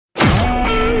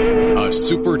a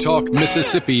Super Talk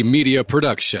Mississippi media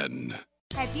production.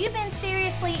 Have you been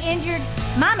seriously injured?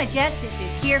 Mama Justice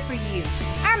is here for you.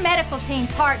 Our medical team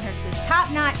partners with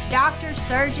top-notch doctors,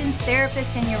 surgeons,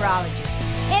 therapists, and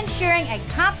urologists, ensuring a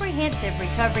comprehensive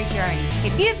recovery journey.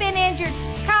 If you've been injured,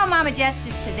 call Mama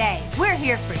Justice today. We're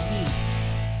here for you.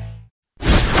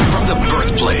 From the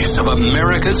birthplace of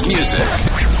America's music,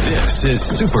 this is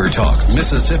Super Talk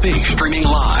Mississippi, streaming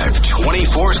live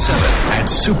 24/7 at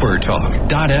supertalk.fm.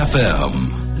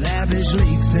 Lavish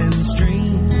lakes and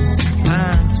streams,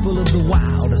 pines full of the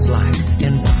wildest life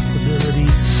and possibility.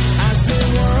 I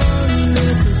said, one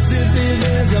Mississippi,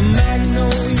 there's a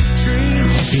magnolia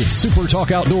tree. It's Super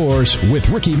Talk Outdoors with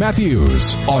Ricky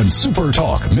Matthews on Super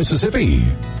Talk Mississippi.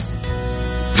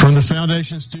 From the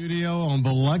Foundation Studio on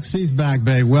Biloxi's Back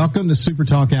Bay, welcome to Super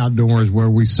Talk Outdoors, where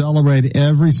we celebrate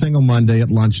every single Monday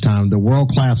at lunchtime the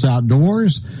world-class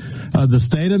outdoors of the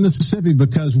state of Mississippi,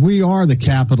 because we are the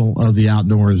capital of the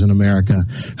outdoors in America.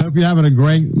 Hope you're having a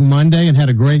great Monday and had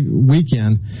a great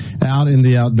weekend out in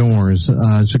the outdoors.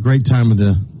 It's a great time of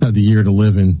the year to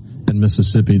live in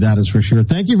Mississippi, that is for sure.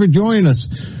 Thank you for joining us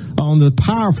on the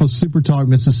powerful Super Talk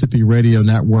Mississippi radio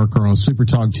network, or on Super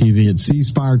Talk TV at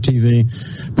C-Spire TV.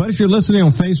 But if you're listening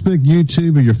on Facebook,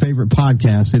 YouTube, or your favorite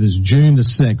podcast, it is June the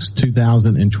 6th,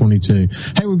 2022.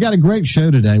 Hey, we've got a great show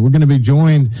today. We're going to be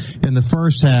joined in the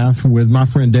first half with my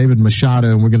friend David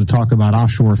Machado, and we're going to talk about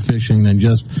offshore fishing and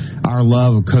just our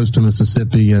love of coastal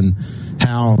Mississippi and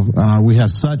how we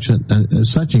have such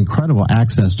incredible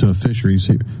access to a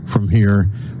fisheries from here.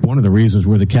 One of the reasons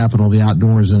we're the capital of the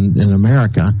outdoors in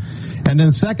America. And then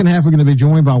the second half, we're going to be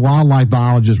joined by wildlife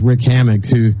biologist Rick Hammock,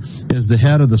 who is the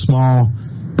head of the small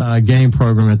game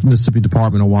program at the Mississippi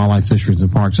Department of Wildlife, Fisheries,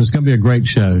 and Parks. So it's going to be a great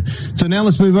show. So now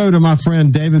let's move over to my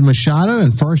friend David Machado.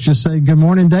 And first, just say good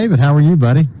morning, David. How are you,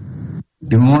 buddy?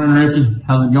 Good morning, Ricky.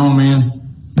 How's it going, man?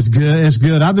 It's good. It's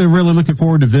good. I've been really looking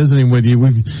forward to visiting with you.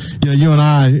 You and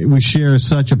I, we share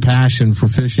such a passion for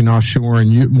fishing offshore,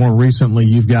 and more recently,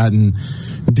 you've gotten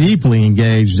deeply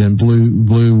engaged in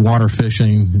blue water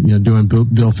fishing. Doing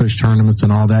billfish tournaments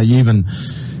and all that. You even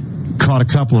caught a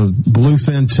couple of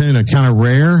bluefin tuna, kind of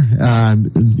rare,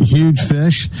 huge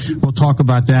fish. We'll talk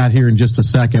about that here in just a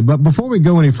second. But before we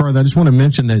go any further, I just want to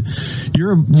mention that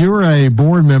you're a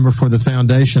board member for the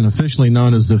foundation, officially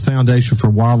known as the Foundation for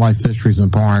Wildlife, Fisheries,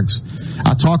 and Parks.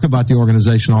 I talk about the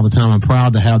organization all the time. I'm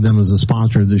proud to have them as a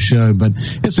sponsor of this show, but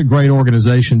it's a great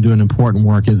organization doing important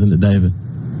work, isn't it, David?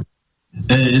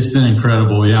 It's been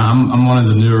incredible. Yeah, I'm one of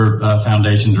the newer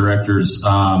foundation directors.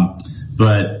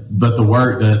 But the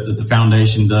work that the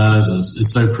foundation does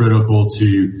is so critical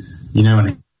to,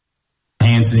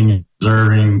 enhancing and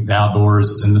preserving the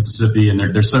outdoors in Mississippi. And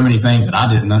there's so many things that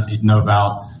I didn't know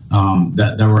about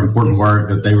that were important work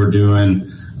that they were doing,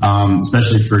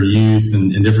 especially for youth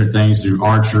and different things through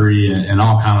archery and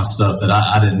all kind of stuff that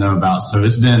I didn't know about. So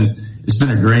it's been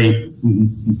a great,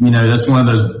 that's one of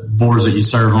those boards that you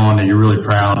serve on that you're really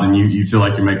proud and you feel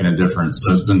like you're making a difference.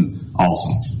 So it's been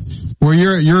awesome. Well,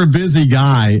 you're a busy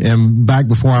guy, and back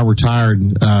before I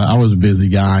retired, I was a busy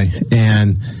guy,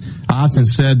 and I often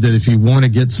said that if you want to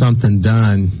get something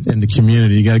done in the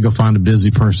community, you got to go find a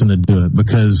busy person to do it,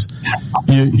 because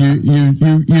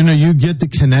you get the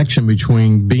connection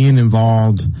between being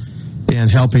involved and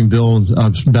helping build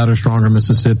a better, stronger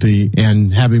Mississippi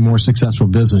and having more successful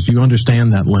business. You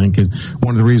understand that link, and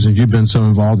one of the reasons you've been so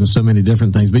involved in so many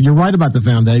different things. But you're right about the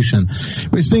foundation.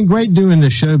 It's been great doing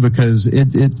this show because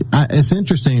it's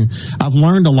interesting. I've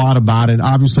learned a lot about it.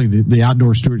 Obviously, the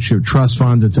Outdoor Stewardship Trust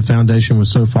Fund that the foundation was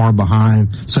so much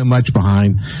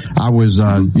behind. I was,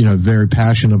 very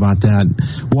passionate about that.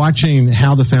 Watching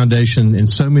how the foundation in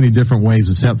so many different ways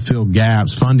has helped fill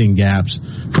gaps, funding gaps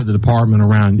for the department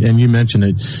around, and you mentioned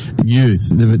it, youth,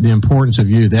 the importance of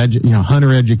youth,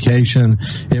 hunter education,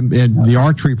 and the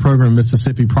archery program in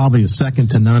Mississippi probably is second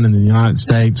to none in the United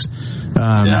States.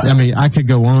 I mean, I could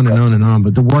go on and on and on,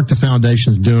 but the work the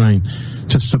foundation is doing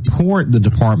to support the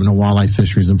Department of Wildlife,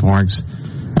 Fisheries, and Parks,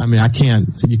 I mean,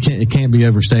 it can't be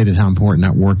overstated how important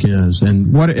that work is.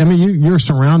 And you're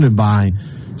surrounded by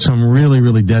some really,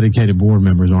 really dedicated board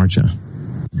members, aren't you?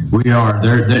 We are.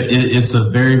 It's a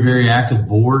very, very active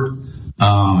board.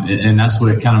 And that's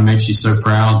what kind of makes you so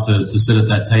proud to sit at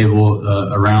that table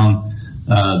around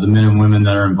the men and women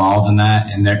that are involved in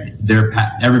that, and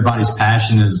everybody's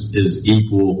passion is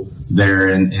equal there,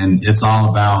 and it's all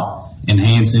about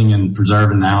enhancing and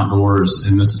preserving the outdoors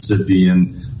in Mississippi,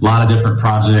 and a lot of different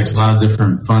projects, a lot of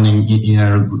different funding,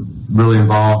 really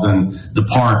involved in the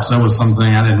parks. That was something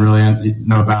I didn't really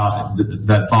know about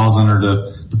that falls under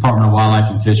the Department of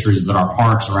Wildlife and Fisheries, but our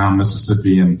parks around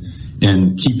Mississippi, and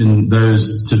and keeping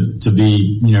those to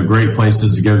be, great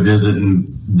places to go visit and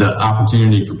the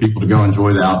opportunity for people to go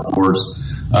enjoy the outdoors.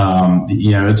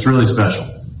 It's really special.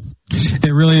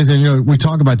 It really is. And, we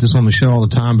talk about this on the show all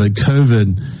the time, but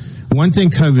one thing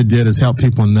COVID did is help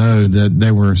people know that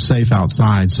they were safe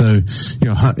outside. So,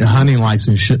 hunting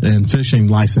license and fishing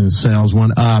license sales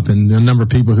went up, and the number of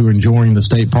people who were enjoying the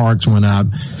state parks went up.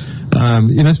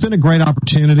 It's been a great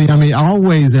opportunity. I mean,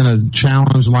 always in a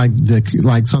challenge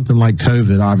like something like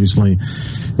COVID, obviously,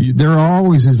 there are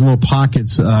always these little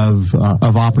pockets of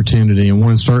opportunity, and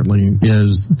one certainly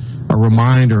is a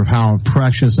reminder of how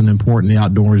precious and important the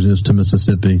outdoors is to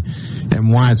Mississippi,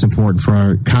 and why it's important for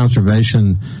our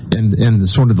conservation and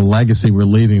sort of the legacy we're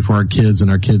leaving for our kids and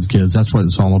our kids' kids. That's what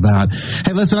it's all about.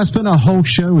 Hey, listen, I spent a whole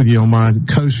show with you on my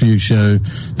Coast View show,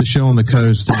 the show on the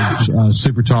coast,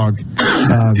 Super Talk,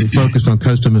 focused on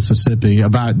coastal Mississippi,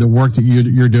 about the work that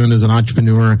you're doing as an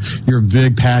entrepreneur. You're a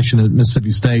big, passionate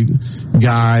Mississippi State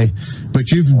guy,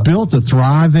 but you've built a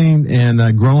thriving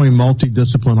and growing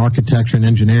multidiscipline architecture and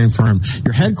engineering firm.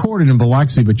 You're headquartered in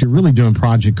Biloxi, but you're really doing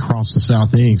projects across the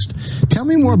Southeast. Tell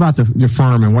me more about your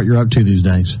firm and what you're up to these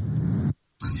days.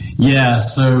 Yeah,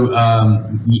 so, I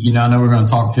know we're going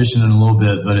to talk fishing in a little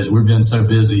bit, but we've been so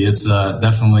busy. It's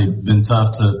definitely been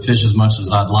tough to fish as much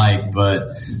as I'd like, but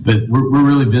we're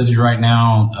really busy right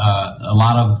now. A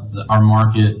lot of our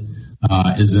market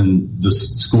is in the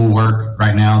schoolwork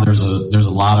right now. There's a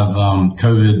lot of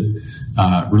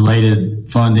COVID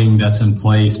related funding that's in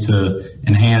place to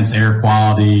enhance air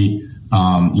quality,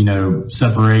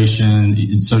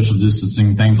 separation, social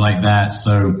distancing, things like that.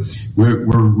 So we're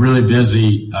really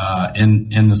busy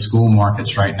in the school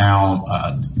markets right now,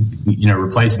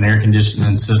 replacing air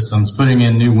conditioning systems, putting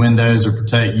in new windows to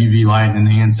protect UV light and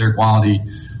enhance air quality,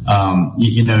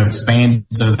 expand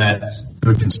so that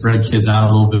we can spread kids out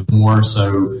a little bit more.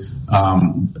 So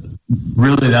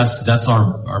really that's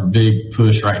our big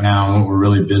push right now and what we're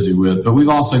really busy with. But we've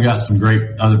also got some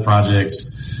great other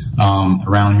projects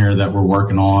around here that we're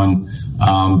working on.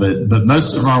 But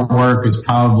most of our work is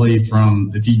probably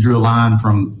from, if you drew a line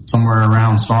from somewhere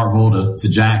around Starkville to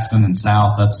Jackson and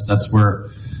south, that's where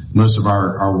most of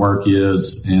our work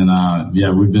is. And,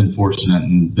 we've been fortunate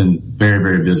and been very,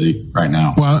 very busy right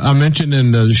now. Well, I mentioned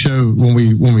in the show when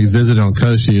we visited on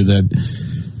Coast View that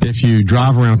if you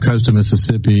drive around coastal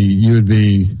Mississippi,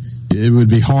 it would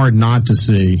be hard not to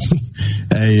see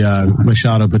a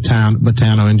Machado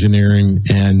Batano Engineering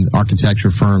and Architecture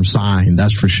firm sign.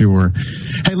 That's for sure.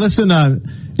 Hey, listen,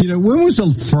 when was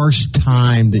the first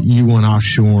time that you went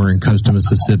offshore in coastal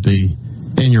Mississippi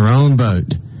in your own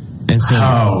boat and said,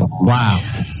 "Oh, wow"?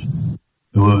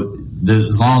 Well,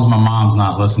 as long as my mom's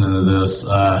not listening to this,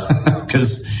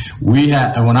 because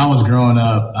when I was growing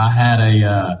up, I had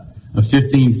a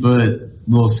 15-foot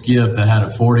little skiff that had a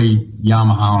 40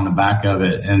 Yamaha on the back of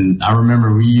it, and I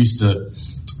remember we used to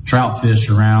trout fish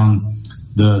around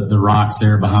the rocks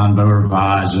there behind Beau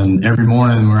Rivage, and every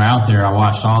morning when we were out there, I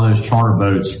watched all those charter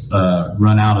boats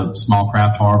run out of Small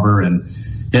Craft Harbor and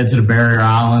head to the barrier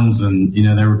islands, and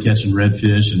they were catching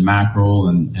redfish and mackerel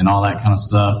and all that kind of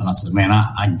stuff. And I said, man,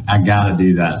 I got to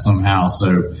do that somehow.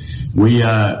 So we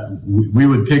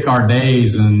would pick our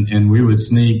days and we would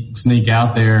sneak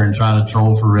out there and try to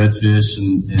troll for redfish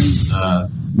and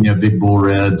big bull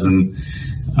reds and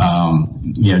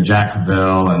Jack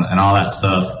Crevalle and all that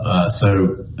stuff.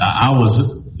 So I was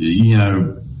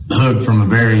hooked from a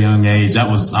very young age. I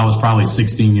was probably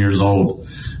 16 years old.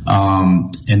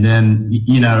 And then,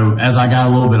 as I got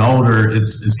a little bit older,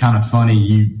 it's kind of funny.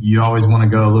 You always want to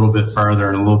go a little bit further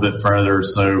and a little bit further.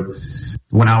 So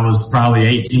when I was probably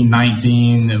 18,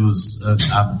 19,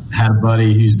 I had a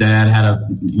buddy whose dad had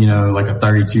like a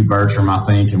 32 Bertram, I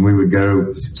think, and we would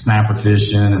go snapper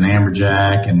fishing and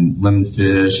amberjack and lemon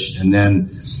fish. And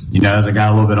then, as I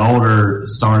got a little bit older,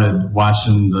 started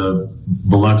watching the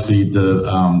Biloxi,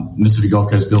 the Mississippi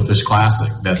Gulf Coast Billfish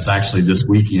Classic that's actually this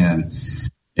weekend.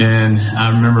 And I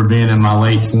remember being in my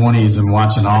late 20s and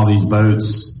watching all these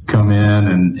boats come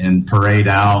in and parade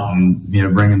out and,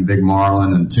 bringing big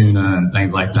marlin and tuna and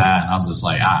things like that. And I was just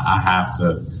like, I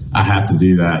have to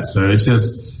do that. So it's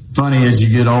just funny, as you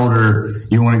get older,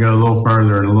 you want to go a little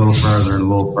further and a little further and a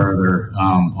little further,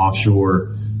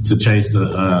 offshore to chase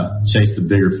the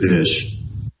bigger fish.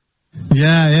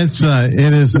 Yeah, it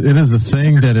is a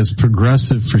thing that is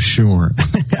progressive for sure.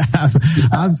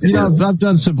 I've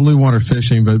done some blue water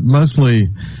fishing, but mostly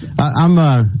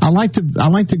I like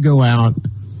to go out.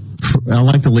 I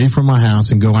like to leave from my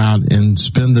house and go out and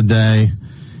spend the day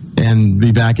and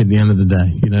be back at the end of the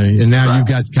day, and now You've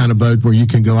got kind of boat where you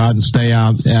can go out and stay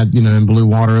out at, in blue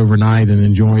water overnight and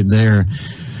enjoy it there.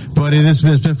 But it's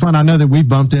been fun. I know that we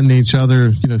bumped into each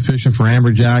other, fishing for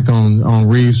amberjack on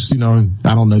reefs, I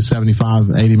don't know,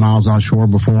 75, 80 miles offshore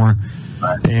before.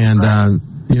 Right. And,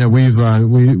 we've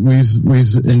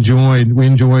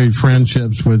enjoyed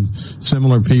friendships with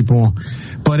similar people,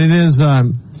 but it is,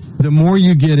 the more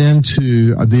you get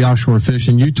into the offshore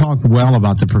fishing, you talked well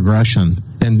about the progression.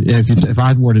 And if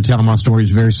I were to tell my story,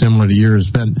 it's very similar to yours.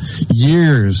 Spent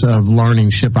years of learning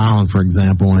Ship Island, for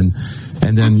example, and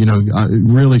then,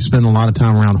 really spend a lot of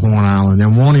time around Horn Island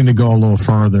and wanting to go a little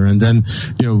further. And then,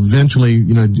 eventually,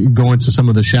 go into some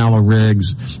of the shallow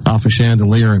rigs off of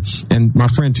Chandelier. And my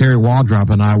friend Terry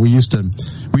Waldrop and I, we used to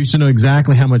know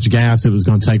exactly how much gas it was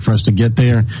going to take for us to get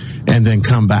there and then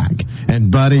come back.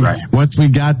 And buddy, once we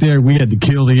got there, we had to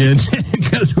kill the engine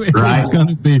because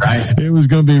it was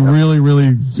going to be really,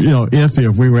 really, iffy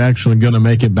if we were actually going to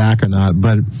make it back or not.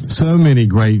 But so many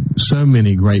great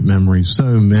memories,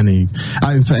 so many.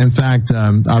 In fact,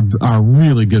 our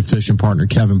really good fishing partner,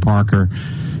 Kevin Parker,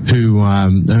 who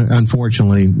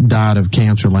unfortunately died of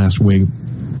cancer last week.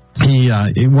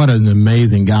 What an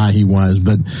amazing guy he was.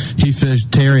 But he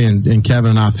fished, Terry and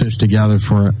Kevin and I fished together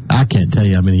for, I can't tell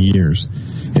you how many years.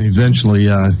 And eventually,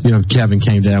 Kevin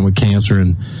came down with cancer,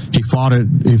 and he fought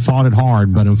it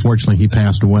hard, but unfortunately he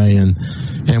passed away, and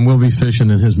we'll be fishing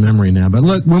in his memory now. But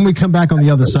look, when we come back on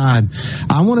the other side,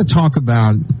 I want to talk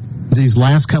about these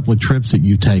last couple of trips that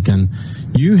you've taken.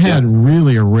 You had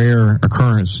really a rare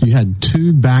occurrence. You had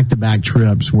 2 back-to-back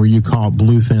trips where you caught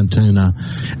bluefin tuna.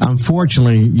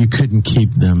 Unfortunately, you couldn't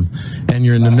keep them, and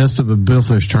you're in the midst of a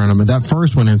billfish tournament. That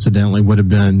first one, incidentally, would have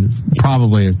been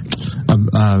probably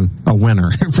a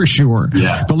winner for sure.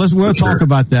 Yeah. But we'll talk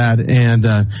about that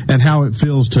and how it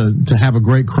feels to have a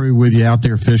great crew with you out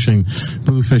there fishing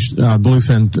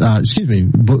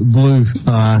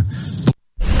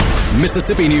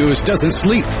Mississippi News doesn't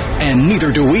sleep, and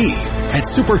neither do we. At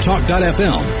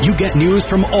supertalk.fm, you get news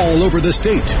from all over the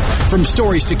state. From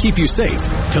stories to keep you safe,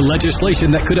 to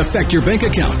legislation that could affect your bank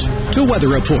account, to weather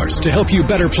reports to help you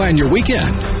better plan your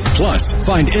weekend. Plus,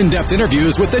 find in-depth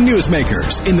interviews with the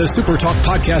newsmakers in the Supertalk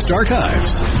podcast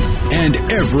archives. And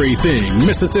everything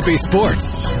Mississippi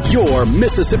sports. Your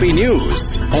Mississippi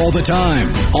News. All the time,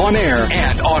 on air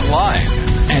and online.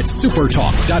 At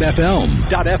supertalk.fm.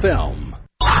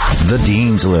 The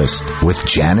Dean's List with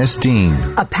Janice Dean.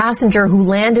 A passenger who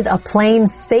landed a plane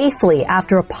safely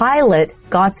after a pilot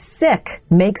got sick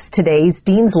makes today's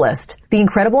Dean's List. The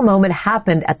incredible moment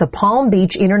happened at the Palm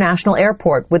Beach International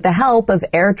Airport with the help of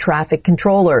air traffic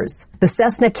controllers. The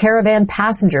Cessna Caravan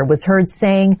passenger was heard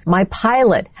saying, "My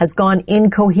pilot has gone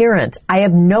incoherent. I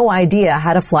have no idea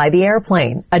how to fly the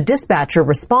airplane." A dispatcher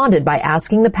responded by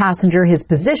asking the passenger his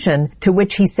position, to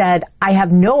which he said, "I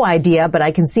have no idea, but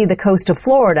I can see the coast of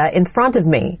Florida in front of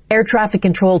me." Air traffic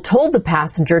control told the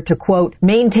passenger to, quote,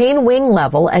 "maintain wing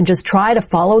level and just try to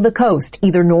follow the coast,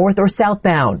 either north or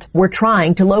southbound. We're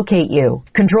trying to locate you."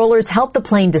 Controllers helped the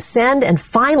plane descend and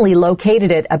finally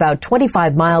located it about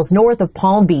 25 miles north of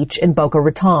Palm Beach in Boca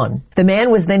Raton. The man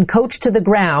was then coached to the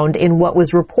ground in what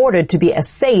was reported to be a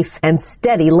safe and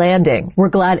steady landing. We're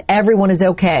glad everyone is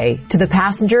okay. To the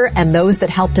passenger and those that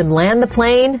helped him land the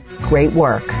plane, great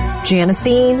work. Janice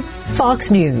Dean, Fox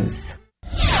News.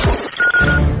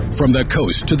 From the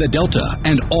coast to the Delta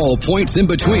and all points in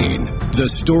between, the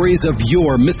stories of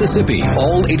your Mississippi,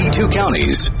 all 82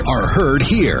 counties, are heard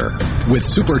here. With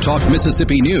SuperTalk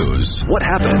Mississippi News, what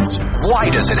happens? Why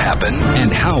does it happen?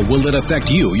 And how will it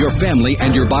affect you, your family,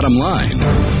 and your bottom line?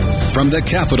 From the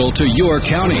capital to your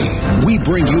county, we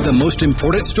bring you the most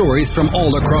important stories from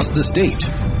all across the state.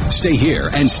 Stay here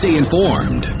and stay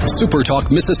informed. SuperTalk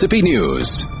Mississippi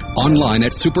News. Online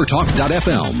at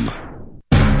supertalk.fm.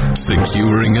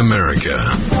 Securing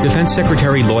America. Defense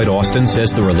Secretary Lloyd Austin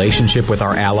says the relationship with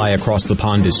our ally across the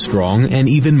pond is strong and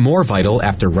even more vital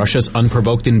after Russia's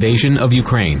unprovoked invasion of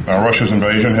Ukraine. Russia's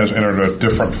invasion has entered a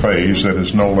different phase that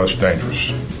is no less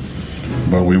dangerous.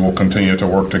 But we will continue to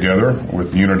work together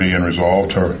with unity and resolve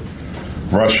to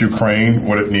rush Ukraine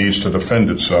what it needs to defend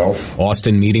itself.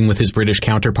 Austin, meeting with his British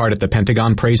counterpart at the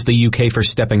Pentagon, praised the UK for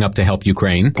stepping up to help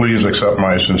Ukraine. Please accept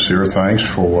my sincere thanks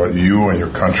for what you and your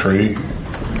country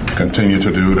continue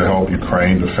to do to help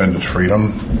Ukraine defend its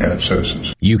freedom and its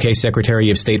citizens. UK Secretary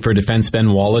of State for Defense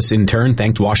Ben Wallace, in turn,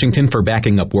 thanked Washington for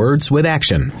backing up words with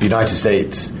action. The United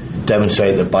States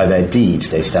demonstrate that by their deeds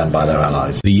they stand by their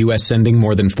allies. The U.S. sending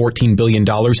more than $14 billion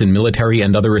in military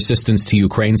and other assistance to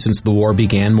Ukraine since the war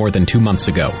began more than 2 months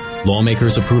ago.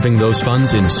 Lawmakers approving those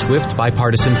funds in swift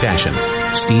bipartisan fashion.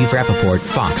 Steve Rappaport,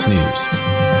 Fox News.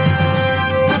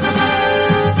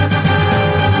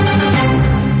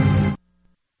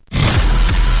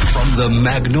 the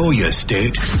Magnolia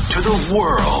State to the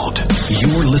world.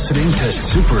 You're listening to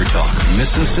Super Talk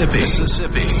Mississippi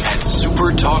at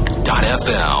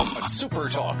supertalk.fm.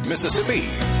 Supertalk Mississippi.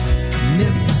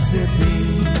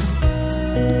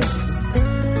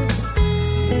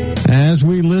 As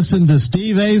we listen to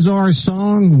Steve Azar's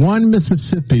song, One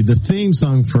Mississippi, the theme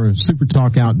song for Super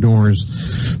Talk Outdoors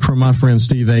from my friend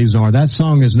Steve Azar. That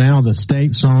song is now the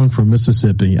state song for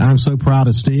Mississippi. I'm so proud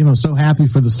of Steve. I'm so happy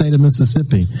for the state of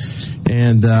Mississippi.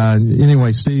 And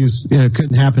anyway, Steve's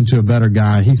couldn't happen to a better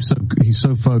guy. He's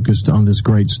so focused on this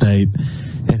great state.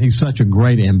 And he's such a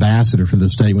great ambassador for the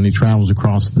state when he travels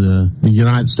across the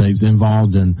United States,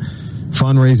 involved in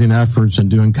fundraising efforts and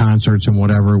doing concerts and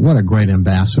whatever. What a great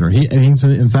ambassador. He's,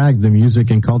 in fact, the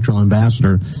music and cultural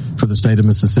ambassador for the state of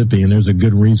Mississippi, and there's a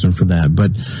good reason for that.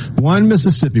 But One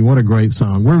Mississippi, what a great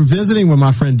song. We're visiting with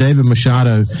my friend David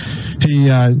Machado. He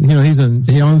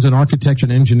owns an architecture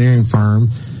and engineering firm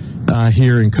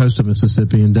here in coastal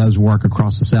Mississippi and does work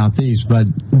across the Southeast. But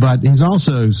he's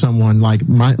also someone like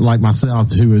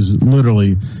myself who is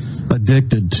literally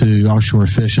addicted to offshore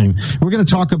fishing. We're going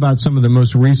to talk about some of the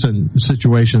most recent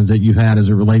situations that you've had as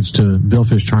it relates to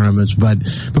billfish tournaments. But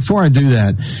before I do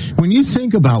that, when you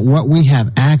think about what we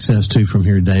have access to from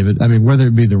here, David, I mean, whether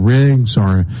it be the rigs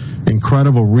or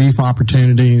incredible reef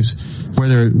opportunities,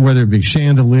 whether it be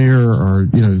chandelier or,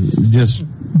 just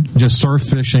surf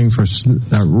fishing for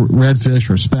redfish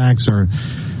or specks, or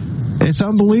it's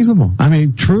unbelievable. I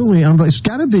mean, truly, it's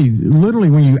got to be literally,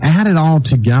 when you add it all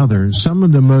together, some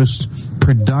of the most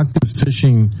productive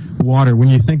fishing water, when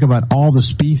you think about all the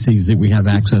species that we have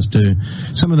access to,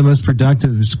 some of the most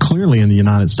productive is clearly in the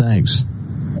United States.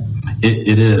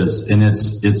 It is, and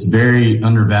it's very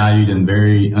undervalued and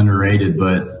very underrated.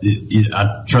 But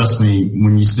trust me,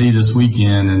 when you see this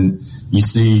weekend and you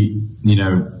see,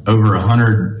 over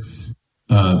 100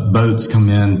 boats come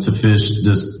in to fish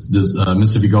this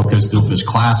Mississippi Gulf Coast Billfish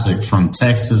Classic from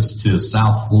Texas to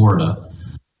South Florida,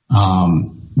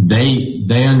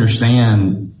 they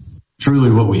understand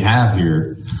truly what we have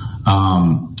here.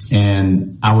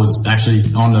 And I was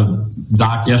actually on the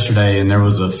dock yesterday, and there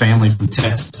was a family from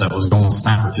Texas that was going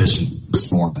snapper fishing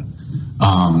this morning.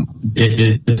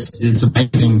 It's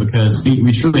amazing because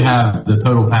we truly have the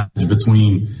total package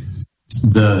between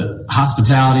the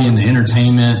hospitality and the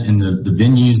entertainment and the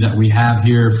venues that we have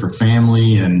here for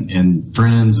family and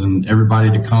friends and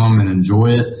everybody to come and enjoy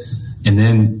it. And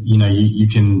then, you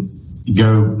can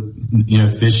go,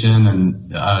 fishing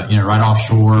and, right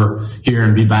offshore here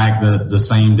and be back the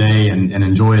same day and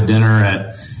enjoy a dinner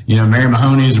at, Mary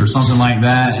Mahoney's or something like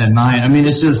that at night. I mean,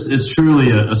 it's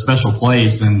truly a special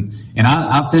place. And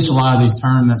I fish a lot of these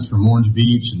tournaments from Orange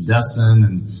Beach and Destin,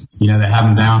 and, they have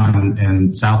them down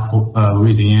in South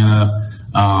Louisiana.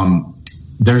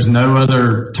 There's no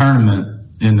other tournament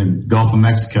in the Gulf of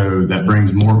Mexico that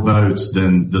brings more boats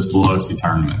than this Biloxi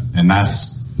tournament. And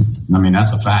that's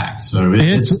a fact. So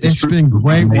it's been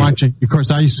great watching. Of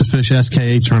course, I used to fish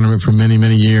SKA tournament for many,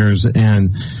 many years,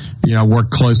 and, I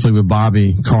worked closely with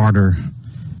Bobby Carter.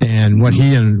 And what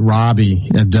he and Robbie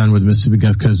have done with Mississippi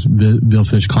Gulf Coast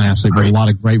Billfish Classic with a lot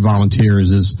of great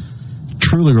volunteers is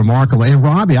truly remarkable. And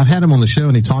Robbie, I've had him on the show,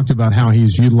 and he talked about how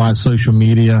he's utilized social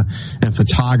media and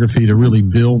photography to really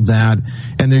build that.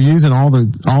 And they're using all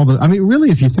the. I mean, really,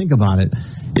 if you think about it,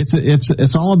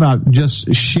 it's all about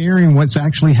just sharing what's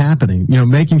actually happening.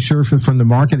 Making sure from the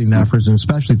marketing efforts, and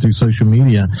especially through social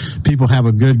media, people have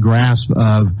a good grasp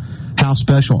of how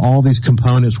special all these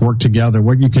components work together,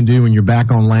 what you can do when you're back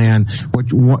on land,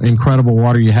 what incredible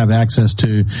water you have access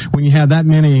to. When you have that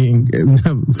many,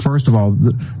 first of all,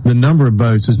 the number of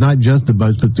boats is not just the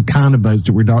boats, but the kind of boats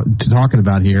that we're talking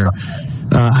about here.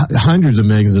 Hundreds of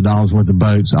millions of dollars worth of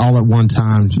boats all at one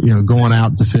time, going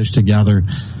out to fish together.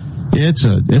 It's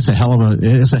a hell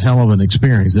of an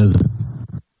experience, isn't it?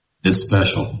 It's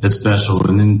special.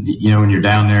 And then, when you're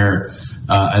down there,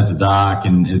 at the dock,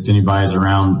 and if anybody's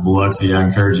around Biloxi, I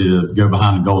encourage you to go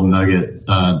behind the Golden Nugget,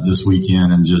 this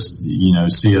weekend and just,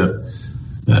 see an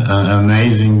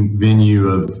amazing venue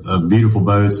of beautiful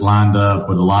boats lined up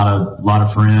with a lot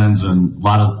of friends and a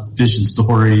lot of fishing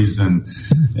stories and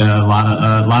a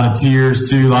lot of tears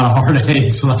too, a lot of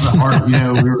heartaches, a lot of heart,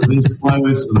 we were this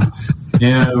close.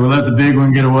 And, we let the big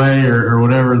one get away or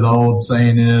whatever the old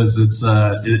saying is. It's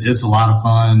a lot of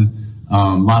fun.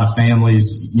 A lot of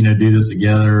families, do this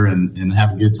together and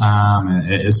have a good time, and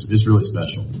it's really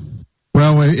special.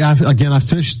 Well, I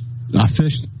fished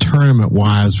tournament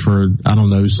wise for, I don't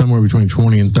know, somewhere between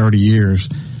 20 and 30 years.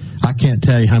 I can't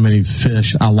tell you how many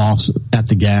fish I lost at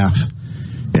the gaff.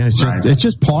 And it's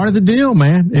just part of the deal,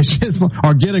 man. It's just,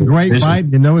 or get a great bite,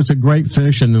 you know it's a great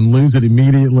fish, and then lose it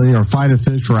immediately, or fight a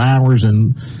fish for hours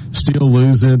and still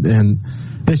lose it, and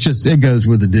it goes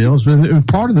with the deals. But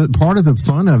part of the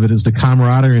fun of it is the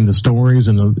camaraderie and the stories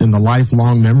and the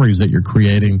lifelong memories that you're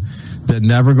creating that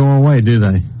never go away, do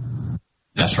they?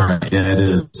 That's right. Yeah, it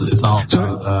is. It's all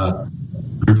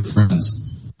group of friends.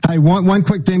 Hey, one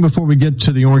quick thing before we get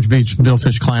to the Orange Beach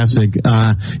Billfish Classic.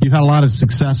 You've had a lot of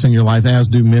success in your life, as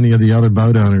do many of the other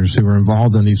boat owners who are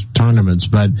involved in these tournaments,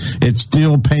 but it's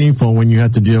still painful when you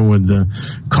have to deal with the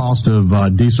cost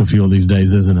of diesel fuel these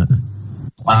days, isn't it?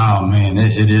 Oh, man,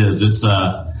 it is. It's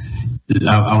I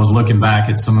was looking back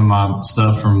at some of my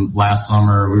stuff from last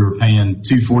summer. We were paying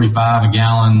 $2.45 a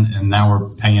gallon, and now we're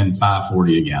paying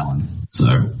 $5.40 a gallon. So,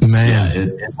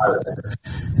 man,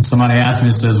 somebody asked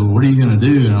me, says, well, what are you going to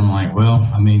do? And I'm like, well,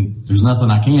 I mean, there's nothing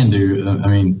I can do. I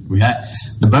mean,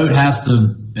 the boat has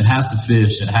to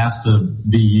fish. It has to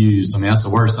be used. I mean, that's the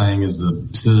worst thing, is to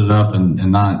sit it up and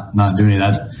not do any of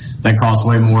that. That costs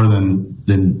way more than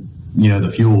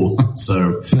the fuel.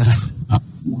 So,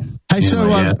 hey, so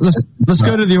let's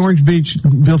go to the Orange Beach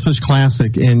Billfish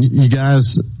Classic, and you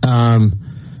guys,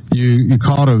 you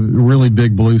caught a really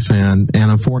big bluefin,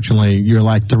 and unfortunately, you're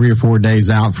like 3 or 4 days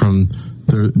out from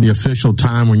the official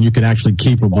time when you could actually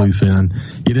keep a bluefin.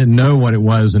 You didn't know what it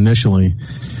was initially.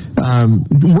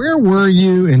 Where were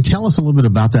you? And tell us a little bit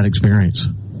about that experience.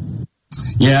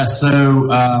 Yeah,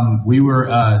 so we were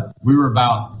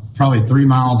about probably 3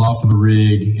 miles off of the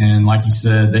rig, and like you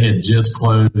said, they had just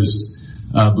closed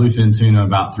bluefin tuna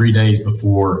about 3 days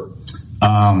before.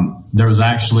 There was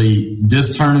actually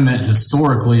this tournament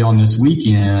historically on this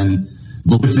weekend.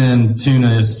 Bluefin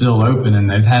tuna is still open, and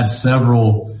they've had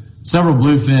several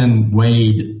bluefin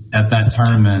weighed at that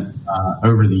tournament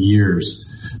over the years.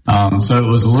 So it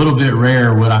was a little bit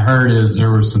rare. What I heard is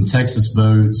there were some Texas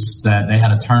boats that they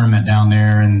had a tournament down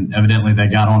there, and evidently they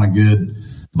got on a good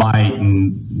bite,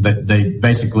 and they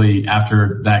basically,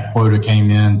 after that quota came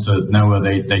in to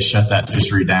NOAA, they shut that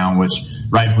fishery down, which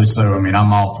rightfully so. I mean,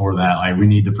 I'm all for that. Like, we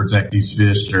need to protect these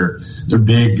fish. They're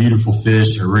big, beautiful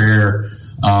fish. They're rare.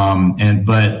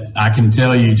 But I can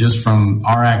tell you just from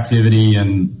our activity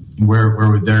and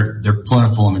where they're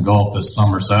plentiful in the Gulf this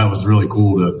summer. So that was really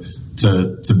cool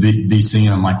to be seeing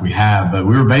them like we have. But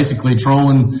we were basically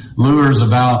trolling lures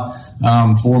about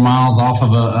 4 miles off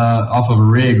of a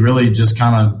rig, really just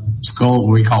kind of what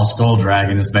we call skull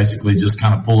dragging. Is basically just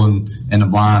kind of pulling in the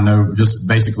blind, just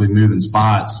basically moving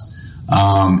spots.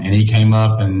 And he came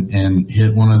up and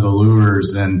hit one of the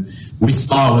lures, and we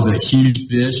saw it was a huge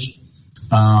fish.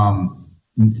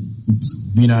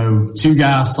 2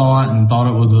 guys saw it and thought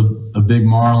it was a big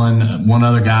marlin. One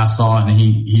other guy saw it, and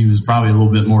he was probably a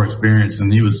little bit more experienced,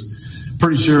 and he was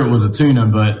pretty sure it was a tuna,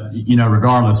 but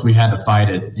regardless, we had to fight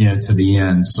it, to the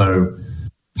end. So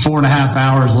 4.5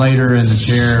 hours later in the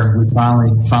chair, we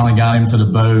finally got him to the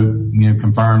boat,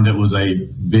 confirmed it was a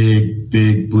big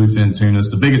bluefin tuna.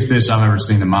 It's the biggest fish I've ever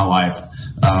seen in my life,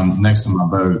 next to my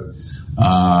boat.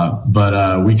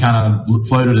 But we kind of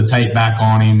floated a tape back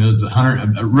on him. It was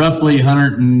roughly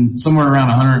 100 and somewhere around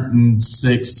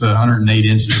 106 to 108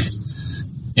 inches.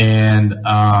 And,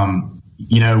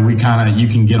 you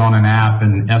can get on an app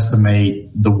and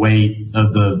estimate the weight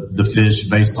of the fish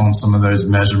based on some of those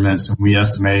measurements. And we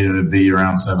estimated it to be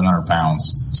around 700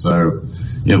 pounds. So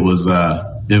it was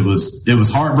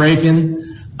heartbreaking.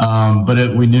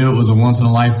 But we knew it was a once in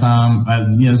a lifetime,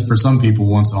 for some people,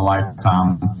 once in a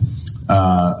lifetime,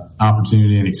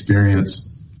 opportunity and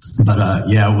experience. But,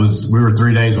 we were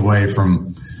 3 days away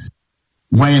from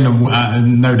weighing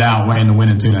the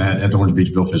winning tuna at the Orange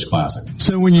Beach Billfish Classic.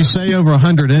 So when you say over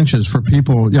 100 inches, for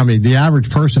people, the average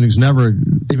person who's never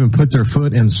even put their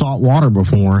foot in salt water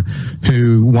before,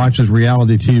 who watches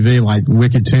reality TV like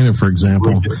Wicked Tuna, for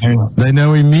example, they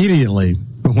know immediately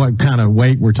what kind of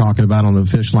weight we're talking about on a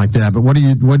fish like that. But what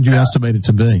did you estimate it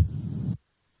to be?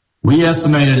 We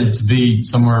estimated it to be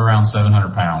somewhere around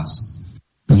 700 pounds.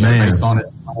 Based on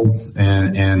its height,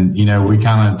 and we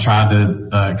kind of tried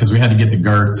to, because we had to get the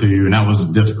girth too, and that was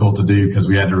difficult to do because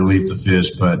we had to release the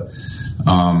fish. But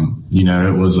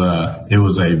it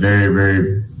was a very,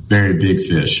 very, very big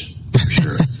fish for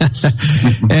sure.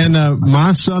 And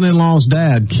my son-in-law's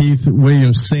dad, Keith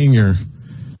Williams Sr.,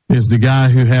 is the guy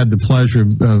who had the pleasure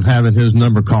of having his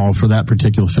number called for that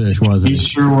particular fish, wasn't he? He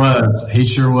sure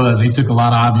was. He took a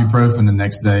lot of ibuprofen the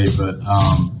next day,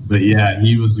 but yeah,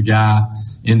 he was the guy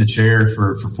in the chair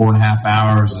for 4.5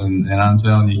 hours, and I'm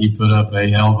telling you, he put up a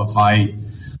hell of a fight.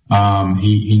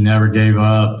 He never gave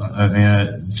up.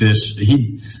 Fish.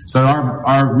 So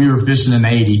we were fishing an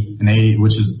 80,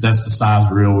 that's the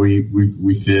size reel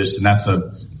we fished, and that's a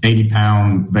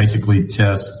 80-pound basically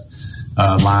test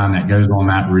line that goes on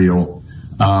that reel.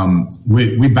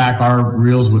 We back our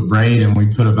reels with braid, and we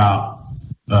put about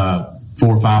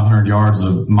 400 or 500 yards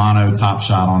of mono top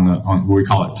shot on what we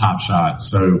call it top shot.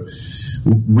 So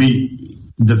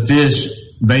the fish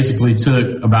basically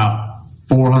took about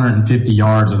 450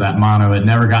 yards of that mono. It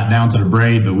never got down to the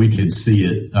braid, but we could see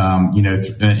it,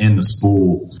 in the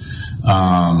spool.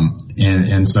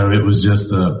 And so it was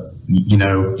just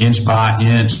inch by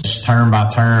inch, turn by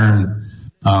turn.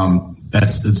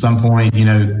 That's at some point,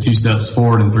 2 steps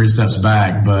forward and 3 steps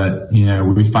back. But,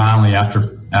 we finally,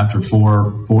 after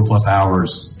 4 plus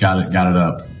hours, got it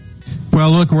up.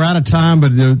 Well, look, we're out of time,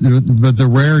 but the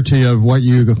rarity of what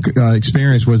you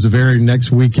experienced was the very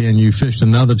next weekend you fished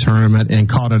another tournament and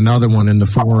caught another one in the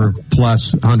 4+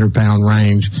 100-pound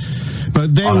range.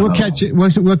 But then we'll catch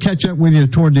up with you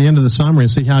toward the end of the summer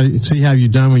and see how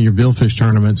you've done with your billfish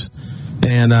tournaments,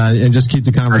 and just keep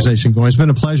the conversation going. It's been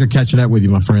a pleasure catching up with you,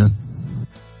 my friend.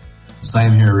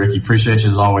 Same here, Ricky. Appreciate you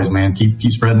as always, man. Keep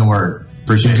spreading the word.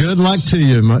 Appreciate it. Good luck to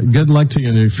you. Good luck to you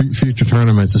in your future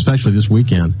tournaments, especially this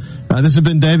weekend. This has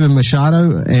been David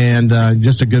Machado, and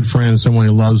just a good friend, someone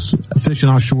who loves fishing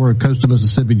offshore coast of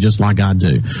Mississippi just like I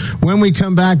do. When we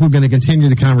come back, we're going to continue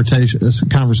the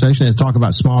conversation and talk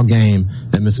about small game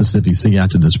in Mississippi. See you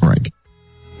after this break.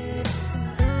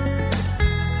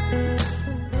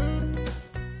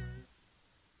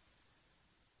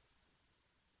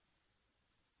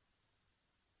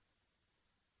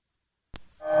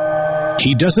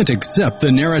 He doesn't accept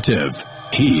the narrative.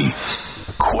 He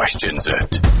questions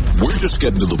it. We're just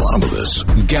getting to the bottom of this.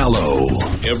 Gallo.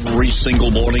 Every single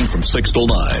morning from 6 till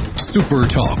 9. Super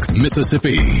Talk,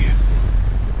 Mississippi.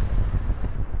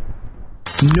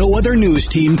 No other news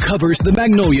team covers the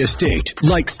Magnolia State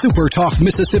like Super Talk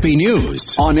Mississippi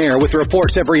News. On air with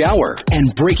reports every hour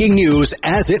and breaking news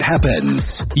as it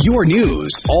happens. Your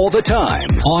news all the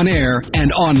time. On air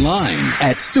and online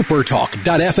at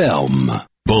supertalk.fm.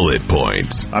 Bullet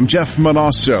Points. I'm Jeff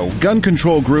Manasso. Gun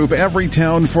Control Group, every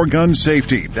town for gun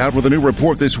safety. Out with a new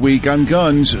report this week on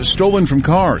guns stolen from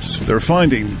cars. They're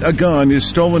finding a gun is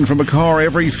stolen from a car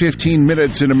every 15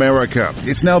 minutes in America.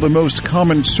 It's now the most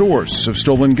common source of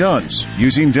stolen guns.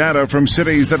 Using data from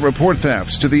cities that report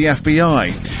thefts to the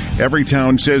FBI, every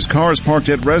town says cars parked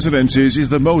at residences is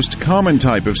the most common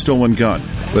type of stolen gun.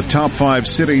 With top 5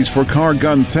 cities for car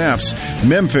gun thefts,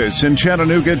 Memphis and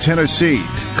Chattanooga, Tennessee,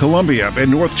 Columbia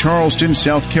and North Charleston,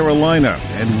 South Carolina,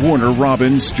 and Warner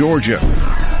Robins, Georgia.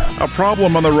 A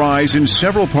problem on the rise in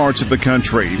several parts of the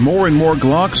country. More and more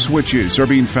Glock switches are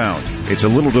being found. It's a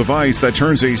little device that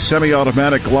turns a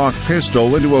semi-automatic Glock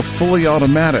pistol into a fully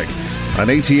automatic. An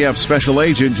ATF special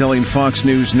agent telling Fox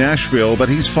News Nashville that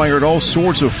he's fired all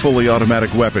sorts of fully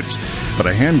automatic weapons, but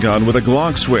a handgun with a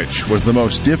Glock switch was the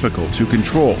most difficult to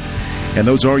control. And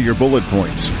those are your bullet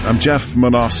points. I'm Jeff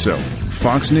Manasso,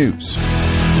 Fox News.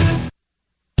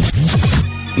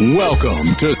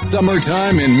 Welcome to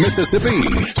summertime in Mississippi.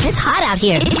 It's hot out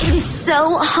here. It's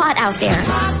so hot out there.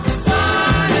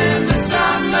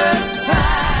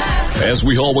 As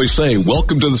we always say,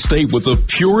 welcome to the state with the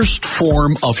purest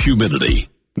form of humidity.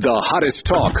 The hottest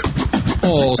talk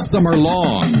all summer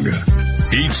long.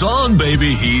 Heat's on,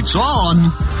 baby. Heat's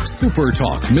on. Super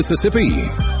Talk Mississippi.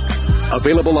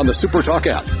 Available on the Super Talk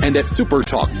app and at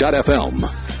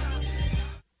supertalk.fm.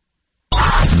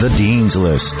 The Dean's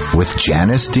List with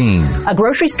Janice Dean. A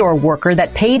grocery store worker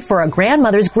that paid for a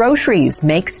grandmother's groceries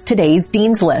makes today's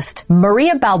Dean's List.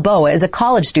 Maria Balboa is a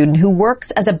college student who works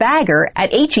as a bagger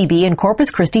at H-E-B in Corpus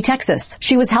Christi, Texas.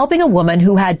 She was helping a woman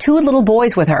who had 2 little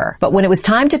boys with her, but when it was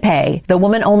time to pay, the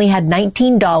woman only had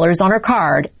 $19 on her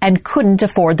card and couldn't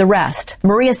afford the rest.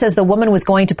 Maria says the woman was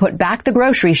going to put back the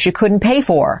groceries she couldn't pay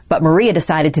for, but Maria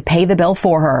decided to pay the bill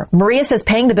for her. Maria says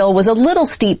paying the bill was a little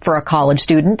steep for a college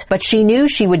student, but she knew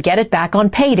she would get it back on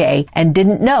payday and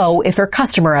didn't know if her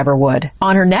customer ever would.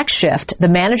 On her next shift, the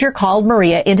manager called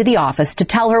Maria into the office to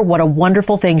tell her what a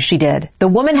wonderful thing she did. The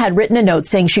woman had written a note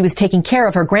saying she was taking care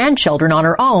of her grandchildren on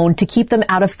her own to keep them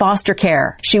out of foster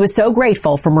care. She was so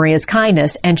grateful for Maria's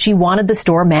kindness, and she wanted the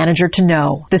store manager to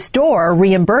know. The store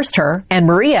reimbursed her, and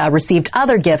Maria received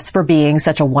other gifts for being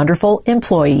such a wonderful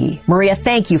employee. Maria,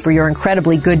 thank you for your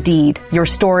incredibly good deed. Your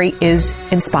story is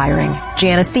inspiring.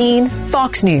 Janice Dean,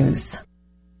 Fox News.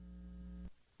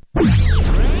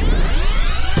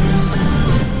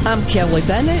 I'm Kelly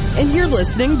Bennett, and you're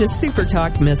listening to Super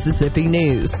Talk Mississippi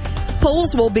News.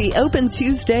 Polls will be open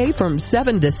Tuesday from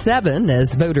 7 to 7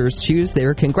 as voters choose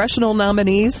their congressional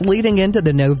nominees leading into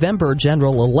the November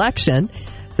general election.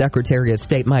 Secretary of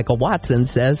State Michael Watson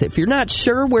says if you're not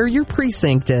sure where your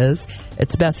precinct is,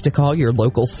 it's best to call your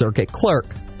local circuit clerk.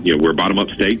 We're bottom-up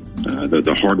state.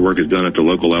 The hard work is done at the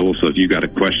local level. So if you've got a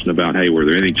question about, hey, were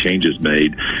there any changes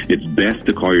made, it's best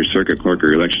to call your circuit clerk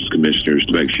or your elections commissioners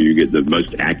to make sure you get the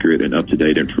most accurate and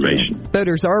up-to-date information.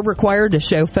 Voters are required to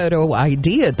show photo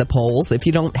ID at the polls. If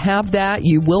you don't have that,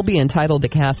 you will be entitled to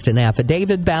cast an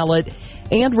affidavit ballot.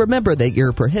 And remember that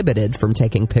you're prohibited from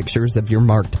taking pictures of your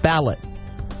marked ballot.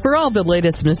 For all the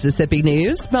latest Mississippi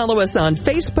news, follow us on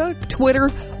Facebook, Twitter,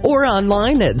 or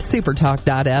online at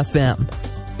supertalk.fm.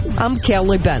 I'm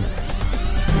Kelly Bennett.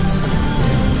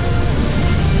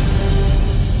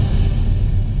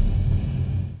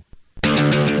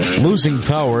 Losing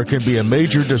power can be a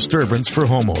major disturbance for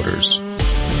homeowners.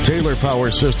 Taylor Power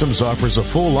Systems offers a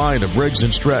full line of Briggs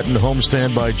 & Stratton home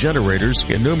standby generators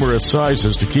in numerous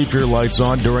sizes to keep your lights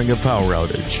on during a power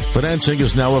outage. Financing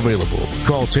is now available.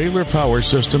 Call Taylor Power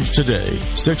Systems today,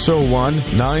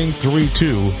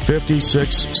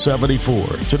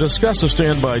 601-932-5674, to discuss a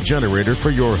standby generator for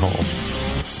your home.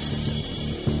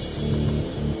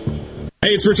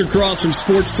 Hey, it's Richard Cross from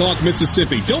Sports Talk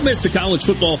Mississippi. Don't miss the college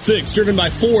football fix, driven by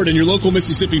Ford and your local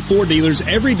Mississippi Ford dealers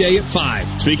every day at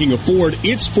 5. Speaking of Ford,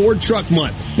 it's Ford Truck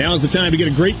Month. Now is the time to get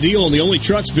a great deal on the only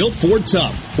trucks built Ford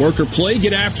tough. Work or play,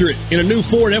 get after it in a new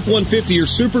Ford F-150 or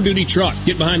Super Duty truck.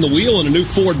 Get behind the wheel in a new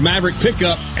Ford Maverick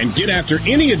pickup and get after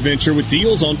any adventure with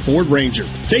deals on Ford Ranger.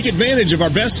 Take advantage of our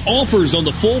best offers on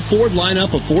the full Ford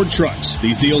lineup of Ford trucks.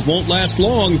 These deals won't last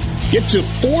long. Get to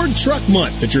Ford Truck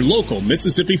Month at your local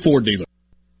Mississippi Ford dealer.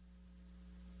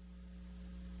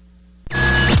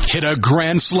 Hit a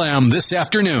grand slam this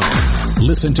afternoon.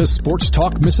 Listen to Sports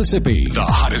Talk Mississippi, the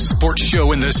hottest sports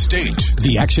show in the state.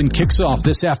 The action kicks off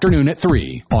this afternoon at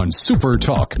 3 on Super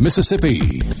Talk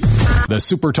Mississippi, the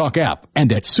Super Talk app,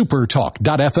 and at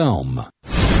supertalk.fm.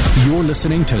 You're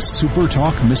listening to Super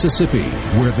Talk Mississippi,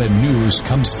 where the news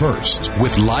comes first,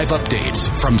 with live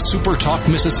updates from Super Talk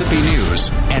Mississippi News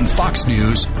and Fox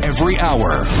News every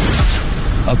hour.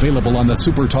 Available on the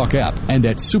Super Talk app and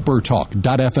at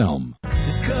supertalk.fm.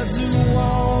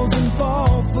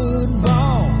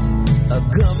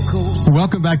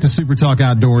 Welcome back to Super Talk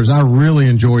Outdoors. I really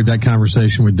enjoyed that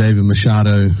conversation with David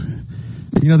Machado.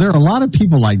 You know, there are a lot of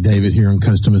people like David here in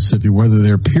coastal Mississippi, whether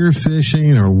they're pier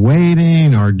fishing or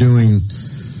wading or doing,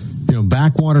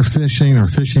 backwater fishing or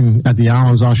fishing at the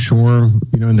islands offshore,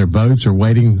 in their boats or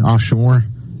wading offshore,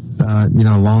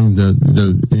 along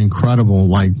the incredible,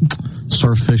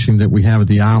 surf fishing that we have at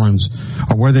the islands,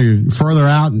 or whether you're further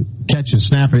out and catching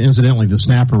snapper. Incidentally, the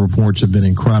snapper reports have been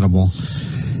incredible.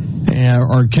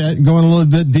 Or going a little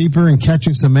bit deeper and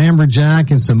catching some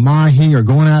amberjack and some mahi, or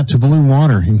going out to blue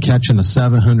water and catching a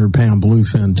 700-pound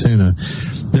bluefin tuna.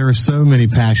 There are so many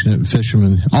passionate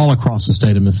fishermen all across the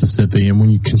state of Mississippi, and when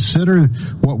you consider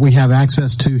what we have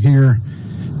access to here,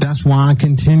 that's why I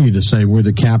continue to say we're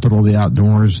the capital of the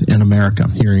outdoors in America,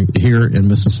 here in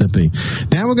Mississippi.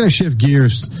 Now we're going to shift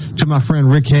gears to my friend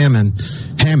Rick Hamrick.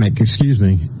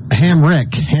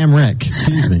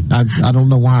 I don't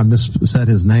know why I missaid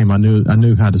his name. I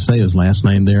knew how to say his last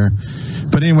name there.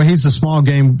 But anyway, he's the small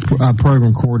game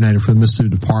program coordinator for the Mississippi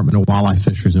Department of Wildlife,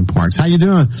 Fisheries, and Parks. How you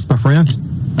doing, my friend?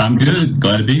 I'm good.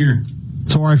 Glad to be here.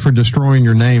 Sorry for destroying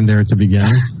your name there at the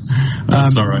beginning.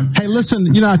 That's all right. Hey,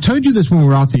 listen, I told you this when we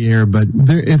were off the air, but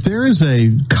if there is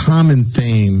a common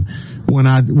theme when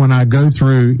I go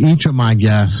through each of my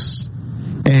guests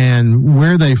and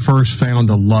where they first found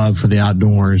a love for the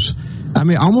outdoors, I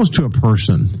mean, almost to a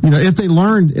person, if they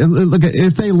learned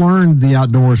the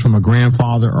outdoors from a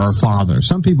grandfather or a father.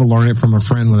 Some people learn it from a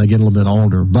friend when they get a little bit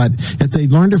older, but if they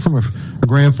learned it from a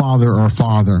grandfather or a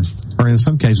father, or in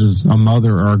some cases a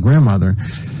mother or a grandmother,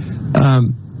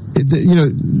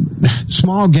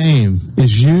 small game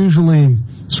is usually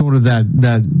sort of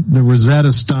the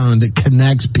Rosetta Stone that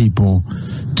connects people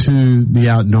to the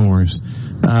outdoors.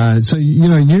 So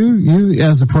you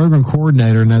as the program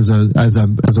coordinator and as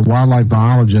a wildlife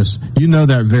biologist, you know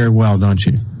that very well, don't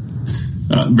you?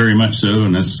 Very much so,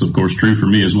 and that's of course true for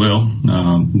me as well.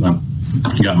 I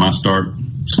got my start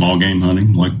small game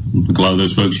hunting, like a lot of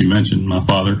those folks you mentioned. My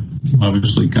father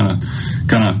obviously kind of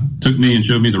took me and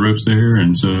showed me the ropes there,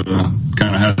 and so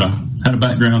kind of had a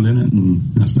background in it,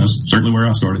 and that's certainly where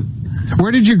I started.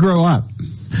 Where did you grow up?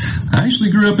 I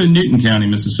actually grew up in Newton County,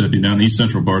 Mississippi, down the east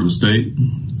central part of the state.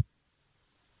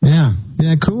 Yeah,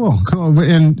 cool.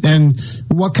 And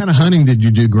what kind of hunting did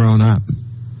you do growing up?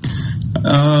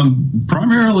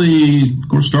 Primarily, of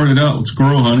course, started out with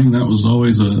squirrel hunting. That was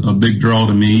always a big draw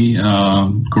to me.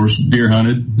 Of course, deer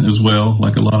hunted as well,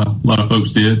 like a lot of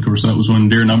folks did. Of course, that was when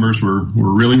deer numbers were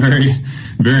really very,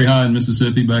 very high in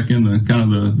Mississippi back in the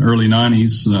kind of the early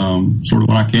 90s, sort of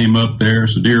when I came up there.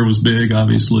 So deer was big,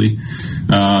 obviously.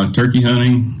 Turkey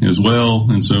hunting as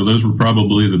well. And so those were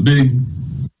probably the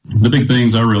big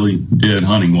things I really did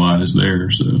hunting wise there.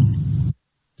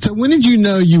 So when did you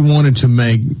know you wanted to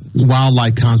make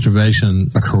wildlife conservation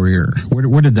a career?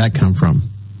 Where did that come from?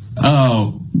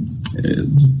 Oh,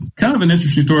 kind of an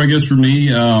interesting story, I guess, for me.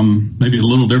 Maybe a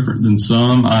little different than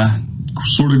some. I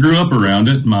sort of grew up around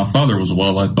it. My father was a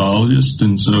wildlife biologist,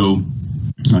 and so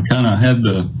I kind of had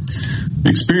the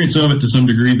experience of it to some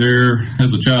degree there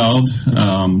as a child.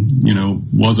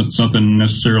 Wasn't something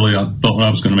necessarily I thought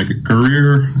I was going to make a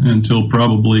career until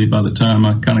probably by the time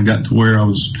I kind of got to where I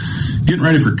was getting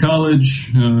ready for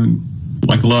college.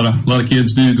 Like a lot of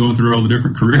kids do, going through all the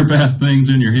different career path things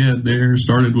in your head there.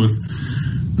 Started with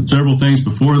several things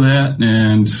before that,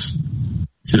 and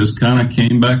just kind of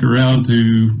came back around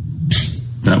to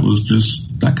that was just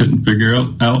I couldn't figure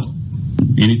out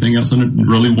anything else I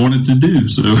really wanted to do.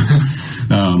 So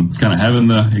kind of having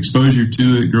the exposure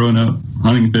to it, growing up,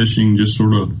 hunting, fishing, just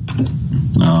sort of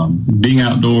being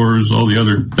outdoors, all the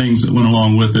other things that went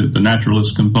along with it, the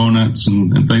naturalist components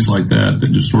and things like that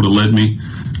just sort of led me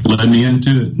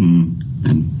into it. And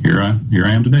here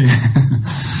I am today.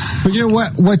 But you know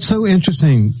what's so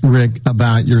interesting, Rick,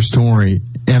 about your story,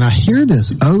 and I hear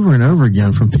this over and over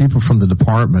again from people from the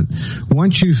department,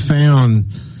 once you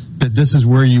found that this is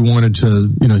where you wanted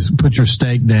to, put your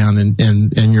stake down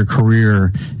in your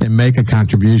career and make a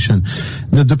contribution.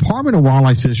 The Department of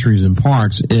Wildlife, Fisheries, and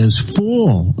Parks is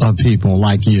full of people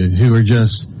like you who are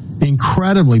just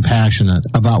incredibly passionate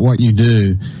about what you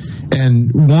do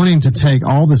and wanting to take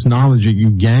all this knowledge that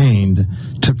you gained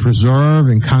to preserve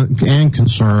and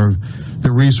conserve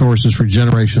the resources for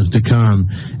generations to come.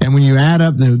 And when you add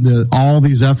up all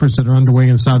these efforts that are underway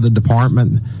inside the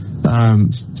department,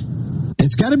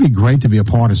 it's got to be great to be a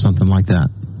part of something like that.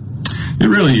 It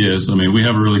really is. I mean, we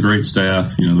have a really great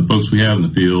staff. The folks we have in the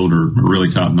field are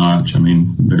really top notch. I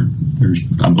mean, they're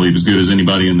I believe as good as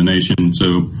anybody in the nation.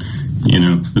 So,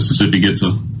 Mississippi gets a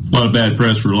lot of bad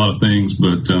press for a lot of things,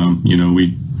 but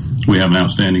we have an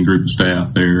outstanding group of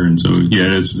staff there, and so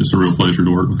it's a real pleasure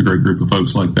to work with a great group of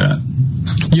folks like that.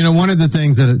 One of the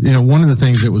things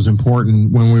that was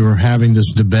important when we were having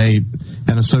this debate,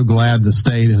 and I'm so glad the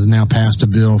state has now passed a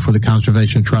bill for the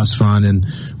Conservation Trust Fund, and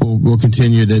we'll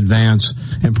continue to advance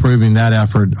improving that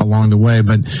effort along the way.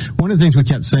 But one of the things we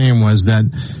kept saying was that,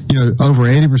 over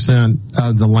 80%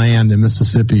 of the land in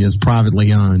Mississippi is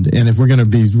privately owned. And if we're going to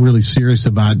be really serious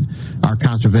about our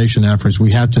conservation efforts,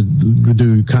 we have to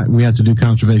do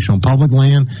conservation on public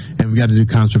land, and we've got to do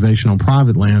conservation on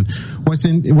private land. What's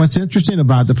interesting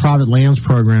about the private lands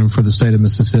program for the state of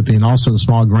Mississippi and also the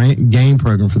small game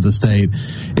program for the state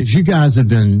is you guys have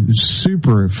been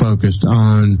super focused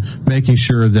on making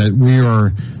sure that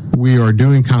we are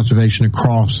doing conservation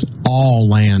across all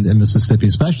land in Mississippi,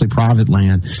 especially private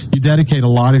land. You dedicate a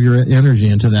lot of your energy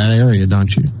into that area,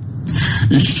 don't you?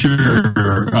 Sure.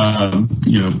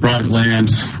 Private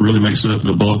land really makes up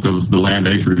the bulk of the land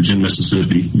acreage in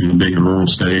Mississippi, being a rural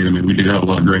state. I mean, we do have a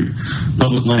lot of great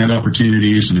public land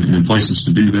opportunities and places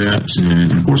to do that.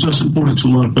 And of course, that's important to a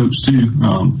lot of folks too.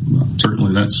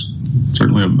 That's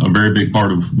certainly a very big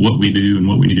part of what we do and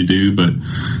what we need to do. But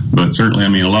certainly, I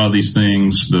mean, a lot of these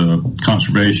things, the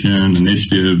conservation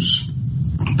initiatives,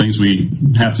 things we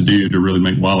have to do to really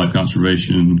make wildlife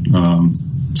conservation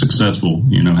successful,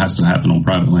 has to happen on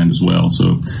private land as well.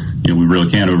 So, we really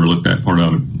can't overlook that part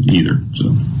of it either.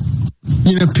 So,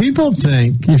 people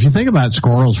think, if you think about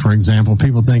squirrels, for example,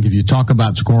 people think if you talk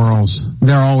about squirrels,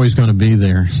 they're always going to be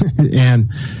there.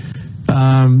 And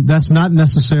that's not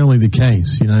necessarily the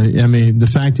case. The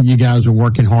fact that you guys are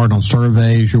working hard on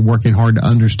surveys, you're working hard to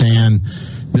understand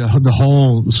the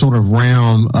whole sort of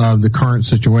realm of the current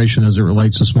situation as it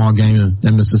relates to small game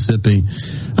in Mississippi.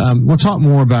 We'll talk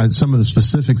more about some of the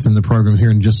specifics in the program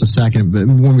here in just a second, but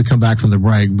when we come back from the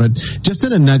break. But just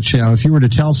in a nutshell, if you were to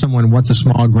tell someone what the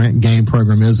small game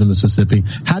program is in Mississippi,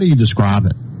 how do you describe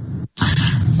it?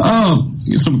 I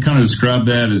guess I would kind of describe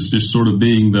that as just sort of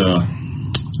being the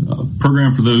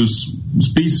program for those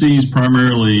species,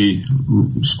 primarily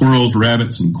squirrels,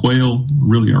 rabbits, and quail,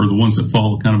 really are the ones that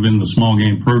fall kind of in the small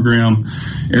game program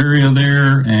area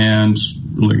there. And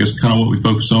really, I guess kind of what we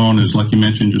focus on is, like you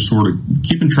mentioned, just sort of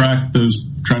keeping track of those,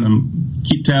 trying to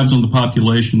keep tabs on the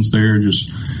populations there,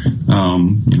 just,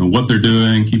 what they're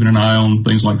doing, keeping an eye on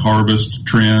things like harvest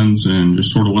trends and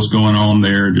just sort of what's going on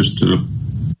there, just to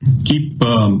keep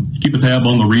a tab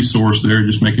on the resource there,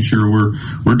 just making sure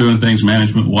we're doing things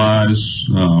management wise,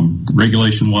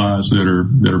 regulation wise that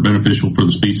are beneficial for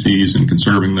the species and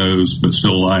conserving those, but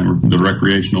still align with the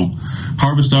recreational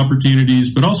harvest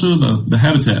opportunities, but also the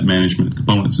habitat management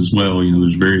components as well.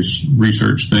 There's various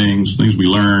research things we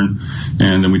learn,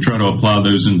 and then we try to apply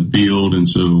those in the field. And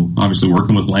so obviously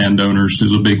working with landowners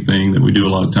is a big thing that we do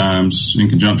a lot of times in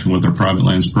conjunction with our private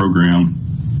lands program,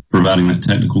 providing that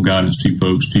technical guidance to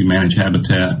folks to manage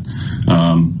habitat,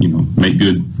 make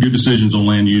good decisions on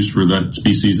land use for that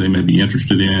species they may be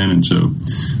interested in. And so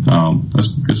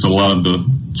that's a lot of the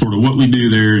sort of what we do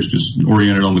there is just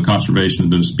oriented on the conservation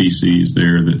of those species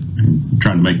there, that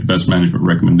trying to make the best management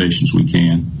recommendations we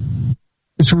can.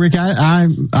 So Rick, I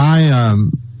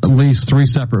lease 3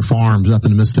 separate farms up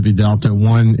in the Mississippi Delta,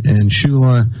 one in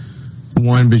Shula,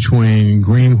 one between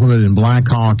Greenwood and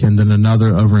Blackhawk, and then another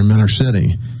over in Mentor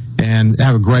City. And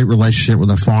have a great relationship with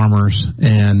the farmers,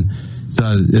 and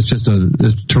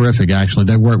it's terrific.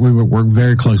 Actually, we work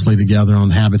very closely together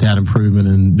on habitat improvement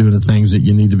and doing the things that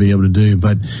you need to be able to do.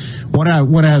 But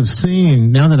what I've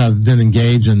seen now that I've been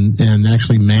engaged in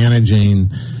actually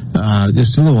managing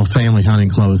just a little family hunting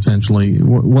club, essentially,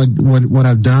 what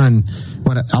I've done,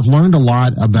 I've learned a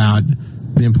lot about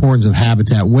the importance of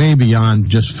habitat way beyond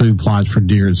just food plots for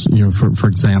deers, for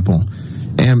example.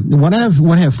 And what I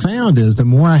have found is the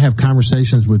more I have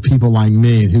conversations with people like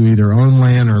me who either own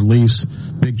land or lease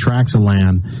big tracts of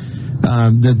land,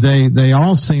 that they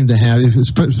all seem to have,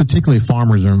 particularly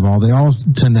farmers are involved, they all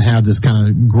tend to have this kind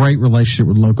of great relationship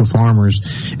with local farmers.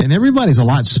 And everybody's a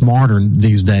lot smarter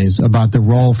these days about the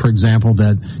role, for example,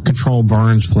 that controlled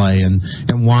burns play and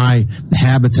why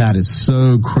habitat is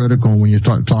so critical when you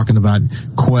start talking about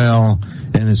quail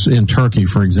and it's in Turkey,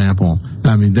 for example.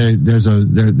 I mean, there's a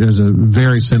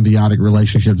very symbiotic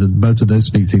relationship that both of those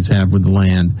species have with the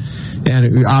land.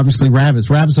 And obviously rabbits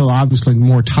are obviously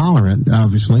more tolerant,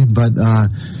 obviously, but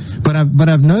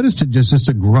I've noticed just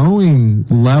a growing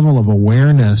level of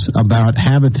awareness about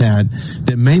habitat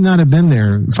that may not have been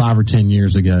there 5 or 10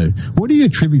 years ago. What do you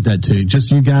attribute that to?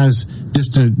 Just you guys,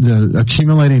 just the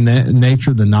accumulating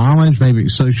nature of the knowledge, maybe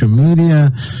social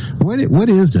media? What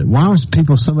is it? Why are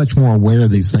people so much more aware of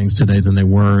these things today than they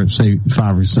were, say,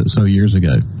 5 or so years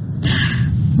ago? I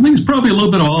think it's probably a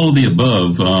little bit of all of the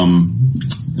above.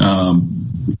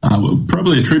 I would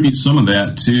probably attribute some of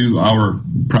that to our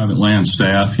private land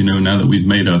staff, now that we've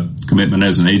made a commitment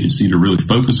as an agency to really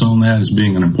focus on that as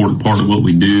being an important part of what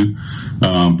we do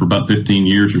for about 15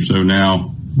 years or so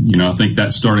now. I think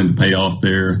that's starting to pay off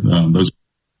there. Those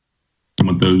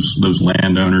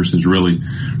landowners has really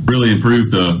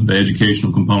improved the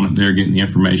educational component there, getting the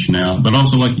information out. But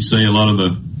also, like you say, a lot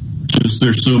of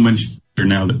there's so much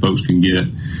now that folks can get,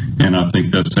 and I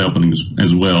think that's helping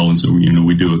as well. And so,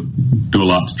 we do a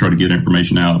lot to try to get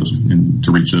information out and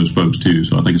to reach those folks too.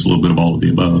 So I think it's a little bit of all of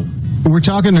the above. We're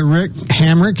talking to Rick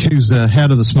Hamrick, who's the head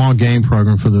of the small game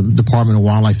program for the Department of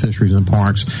Wildlife, Fisheries, and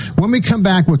Parks. When we come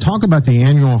back, we'll talk about the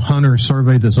annual hunter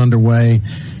survey that's underway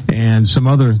and some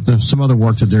other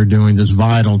work that they're doing that's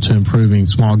vital to improving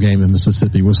small game in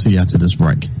Mississippi. We'll see you after this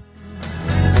break.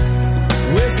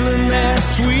 Whistling that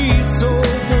sweet soul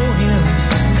for him.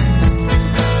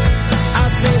 I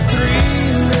said 3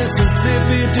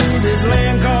 Mississippi to this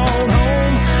land called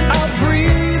home. I'll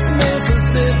breathe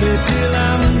Mississippi till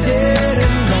I'm dead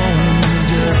and gone.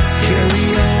 Just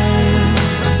carry on.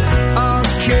 I'll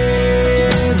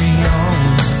carry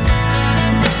on.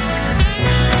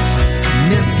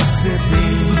 Mississippi.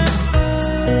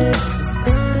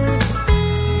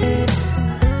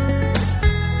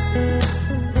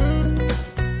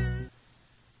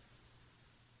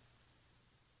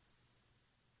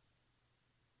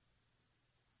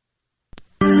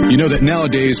 You know that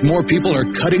nowadays more people are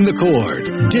cutting the cord,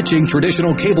 ditching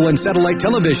traditional cable and satellite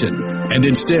television, and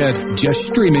instead just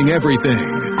streaming everything.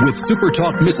 With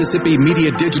SuperTalk Mississippi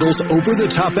Media Digital's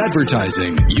over-the-top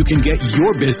advertising, you can get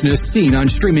your business seen on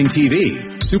streaming TV.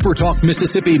 SuperTalk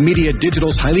Mississippi Media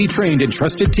Digital's highly trained and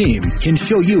trusted team can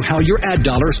show you how your ad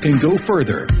dollars can go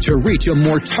further to reach a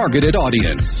more targeted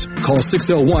audience. Call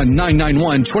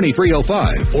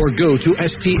 601-991-2305 or go to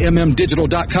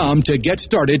stmmdigital.com to get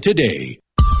started today.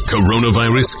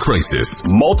 Coronavirus crisis.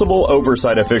 Multiple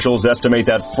oversight officials estimate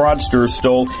that fraudsters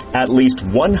stole at least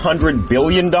 $100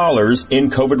 billion in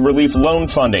COVID relief loan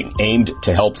funding aimed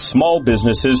to help small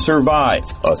businesses survive.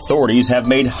 Authorities have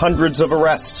made hundreds of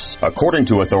arrests. According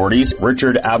to authorities,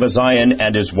 Richard Avazian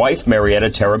and his wife Marietta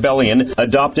Terabellian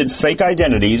adopted fake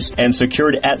identities and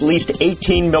secured at least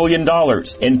 $18 million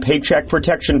in Paycheck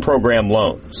Protection Program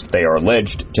loans. They are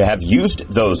alleged to have used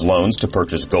those loans to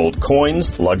purchase gold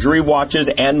coins, luxury watches,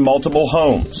 and multiple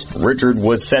homes. Richard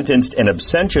was sentenced in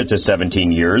absentia to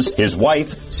 17 years. His wife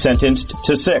sentenced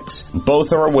to 6.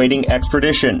 Both are awaiting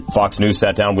extradition. Fox News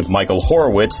sat down with Michael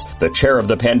Horowitz, the chair of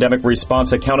the Pandemic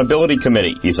Response Accountability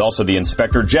Committee. He's also the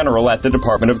Inspector General at the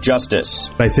Department of Justice.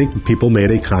 I think people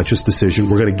made a conscious decision.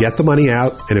 We're going to get the money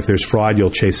out, and if there's fraud,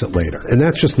 you'll chase it later. And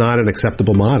that's just not an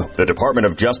acceptable model. The Department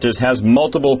of Justice has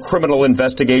multiple criminal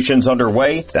investigations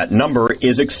underway. That number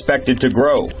is expected to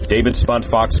grow. David Spunt,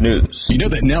 Fox News. You know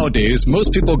that nowadays,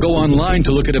 most people go online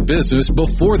to look at a business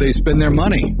before they spend their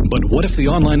money. But what if the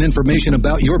online information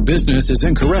about your business is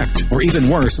incorrect? Or even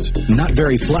worse, not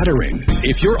very flattering?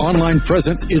 If your online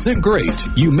presence isn't great,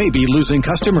 you may be losing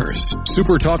customers.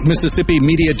 SuperTalk Mississippi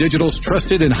Media Digital's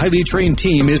trusted and highly trained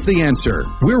team is the answer.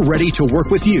 We're ready to work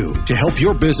with you to help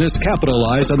your business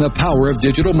capitalize on the power of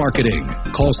digital marketing.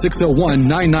 Call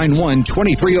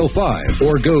 601-991-2305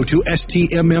 or go to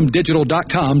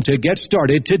stmmdigital.com to get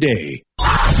started today.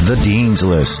 The Dean's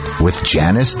List with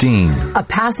Janice Dean. A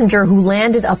passenger who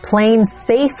landed a plane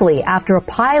safely after a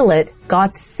pilot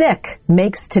got sick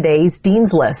makes today's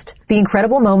Dean's List. The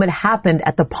incredible moment happened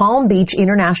at the Palm Beach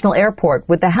International Airport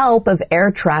with the help of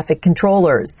air traffic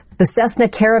controllers. The Cessna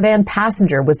Caravan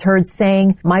passenger was heard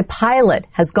saying, "My pilot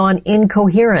has gone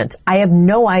incoherent. I have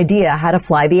no idea how to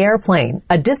fly the airplane."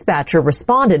 A dispatcher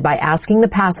responded by asking the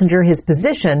passenger his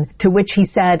position, to which he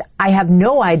said, "I have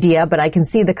no idea, but I can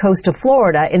see the coast of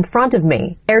Florida in front of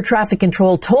me." Air traffic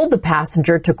control told the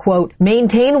passenger to, quote,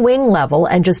 "maintain wing level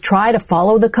and just try to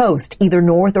follow the coast, either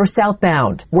north or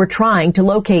southbound. We're trying to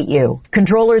locate you."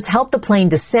 Controllers helped the plane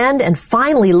descend and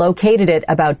finally located it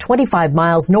about 25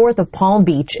 miles north of Palm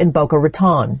Beach in Boca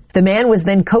Raton. The man was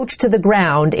then coached to the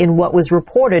ground in what was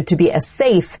reported to be a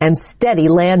safe and steady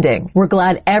landing. We're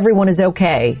glad everyone is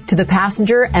okay. To the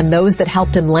passenger and those that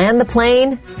helped him land the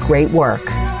plane, great work.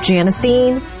 Janice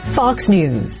Dean, Fox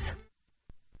News.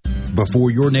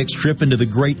 Before your next trip into the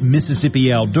great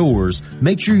Mississippi outdoors,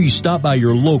 make sure you stop by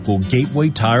your local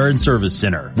Gateway Tire and Service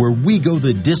Center, where we go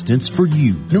the distance for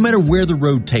you. No matter where the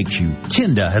road takes you,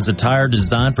 Kenda has a tire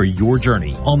designed for your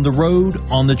journey. On the road,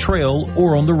 on the trail,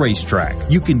 or on the racetrack,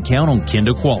 you can count on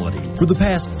Kenda quality. For the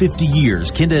past 50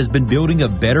 years, Kenda has been building a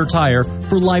better tire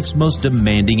for life's most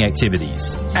demanding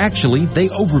activities. Actually, they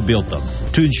overbuilt them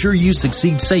to ensure you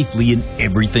succeed safely in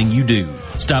everything you do.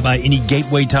 Stop by any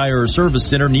Gateway Tire or Service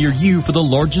Center near you for the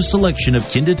largest selection of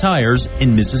Kenda tires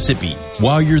in Mississippi.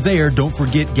 While you're there, don't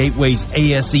forget Gateway's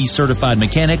ASE certified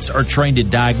mechanics are trained to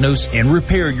diagnose and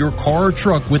repair your car or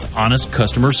truck with honest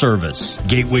customer service.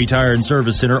 Gateway Tire and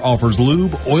Service Center offers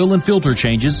lube, oil and filter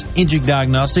changes, engine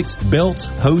diagnostics, belts,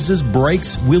 hoses,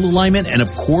 brakes, wheel alignment, and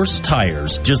of course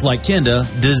tires, just like Kenda,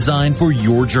 designed for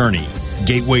your journey.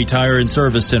 Gateway Tire and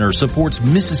Service Center supports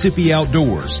Mississippi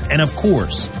outdoors, and of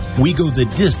course, we go the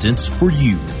distance for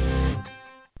you.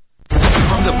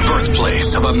 From the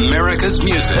birthplace of America's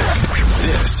music,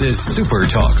 this is Super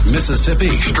Talk Mississippi,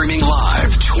 streaming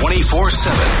live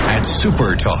 24/7 at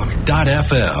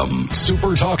supertalk.fm.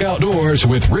 Super Talk Outdoors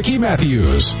with Ricky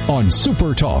Matthews on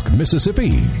Super Talk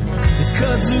Mississippi.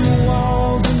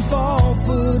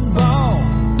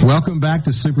 Welcome back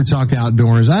to Super Talk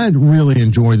Outdoors. I really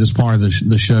enjoyed this part of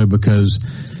the show because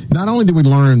not only did we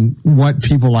learn what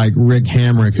people like Rick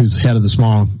Hamrick, who's head of the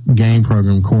small game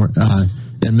program for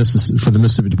the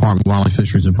Mississippi Department of Wildlife,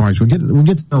 Fisheries, and Parks, we get to know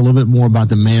a little bit more about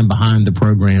the man behind the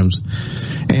programs.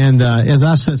 And as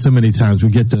I've said so many times,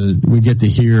 we get to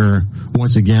hear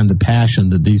once again the passion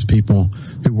that these people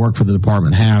who work for the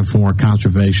department have for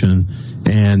conservation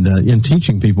and in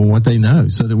teaching people what they know,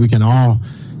 so that we can all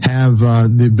have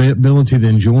the ability to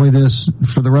enjoy this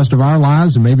for the rest of our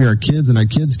lives, and maybe our kids and our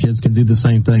kids' kids can do the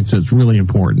same thing. So it's really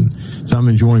important. So I'm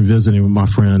enjoying visiting with my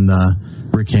friend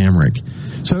Rick Hamrick.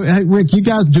 So, hey, Rick, you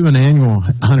guys do an annual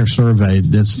hunter survey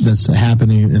that's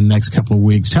happening in the next couple of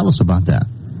weeks. Tell us about that.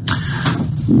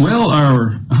 Well,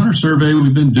 our hunter survey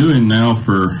we've been doing now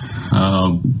for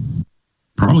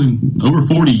probably over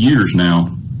 40 years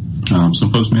now.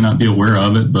 Some folks may not be aware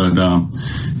of it, but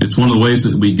it's one of the ways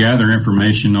that we gather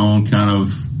information on kind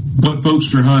of what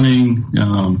folks are hunting,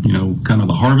 kind of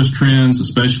the harvest trends,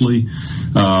 especially.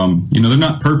 They're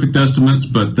not perfect estimates,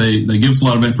 but they give us a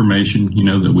lot of information,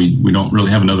 that we don't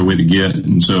really have another way to get.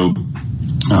 And so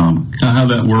kind of how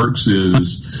that works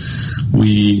is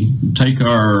we take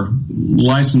our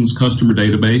licensed customer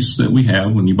database that we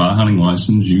have. When you buy a hunting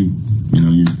license, you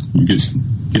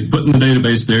get put in the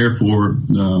database there for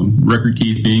record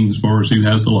keeping as far as who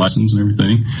has the license and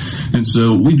everything. And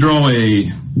so we draw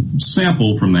a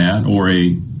sample from that, or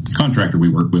a contractor we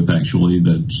work with, actually,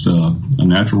 that's a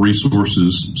natural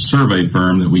resources survey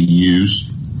firm that we use.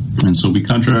 And so we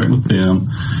contract with them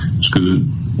just because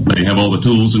they have all the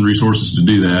tools and resources to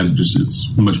do that.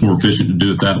 It's much more efficient to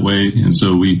do it that way. And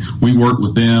so we work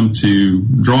with them to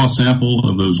draw a sample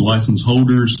of those license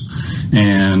holders,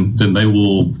 and then they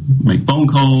will make phone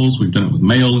calls. We've done it with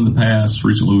mail in the past.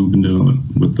 Recently, we've been doing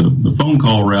it with the phone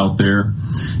call route there.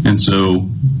 And so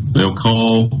they'll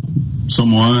call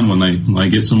someone when they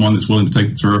get someone that's willing to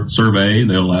take the survey.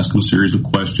 They'll ask them a series of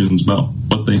questions about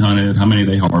what they hunted, how many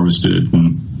they harvested,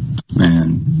 and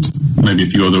maybe a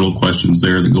few other little questions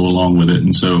there that go along with it.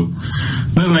 And so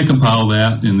then they compile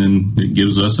that, and then it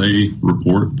gives us a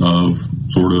report of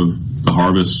sort of the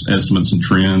harvest estimates and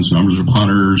trends, numbers of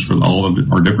hunters for all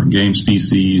of our different game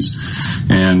species.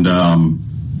 And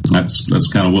that's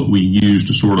kind of what we use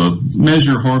to sort of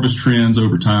measure harvest trends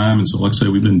over time. And so, like I say,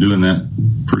 we've been doing that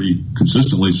pretty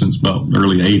consistently since about the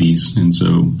early 80s. And so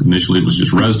initially it was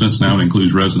just residents. Now it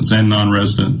includes residents and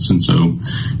non-residents. And so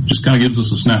it just kind of gives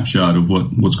us a snapshot of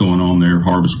what's going on there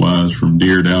harvest-wise, from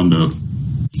deer down to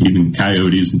even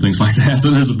coyotes and things like that. So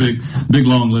there's a big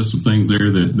long list of things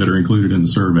there that are included in the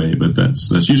survey, but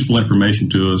that's useful information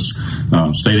to us.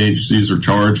 State agencies are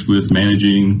charged with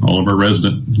managing all of our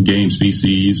resident game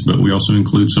species, but we also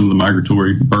include some of the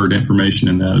migratory bird information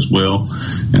in that as well.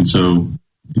 And so,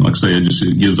 like I say,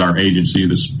 it gives our agency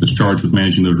that's charged with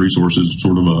managing those resources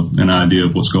sort of an idea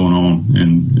of what's going on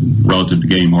in relative to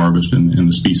game harvest and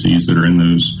the species that are in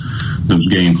those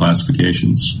game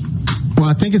classifications. Well,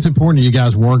 I think it's important that you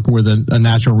guys work with a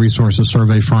natural resources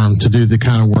survey firm to do the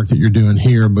kind of work that you're doing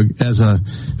here. But as a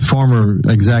former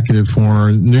executive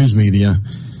for news media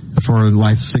for the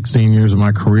last 16 years of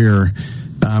my career,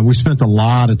 we spent a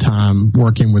lot of time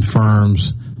working with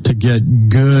firms to get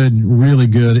really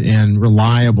good and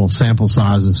reliable sample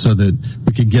sizes so that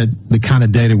we could get the kind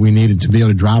of data we needed to be able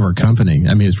to drive our company.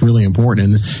 I mean, it's really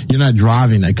important. And you're not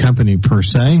driving a company per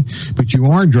se, but you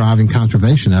are driving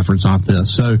conservation efforts off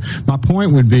this. So my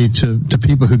point would be to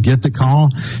people who get the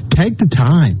call, take the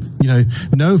time.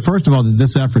 Know first of all that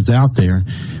this effort's out there,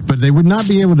 but they would not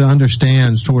be able to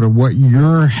understand sort of what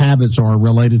your habits are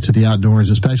related to the outdoors,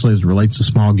 especially as it relates to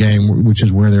small game, which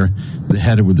is where they're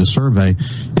headed with the survey,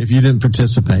 if you didn't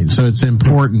participate. So it's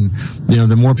important,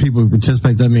 the more people who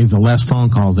participate, that means the less phone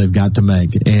calls they've got to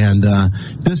make. And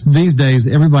these days,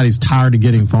 everybody's tired of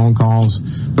getting phone calls,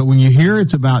 but when you hear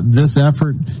it's about this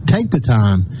effort, take the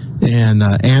time and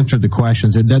answer the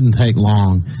questions. It doesn't take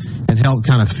long, and help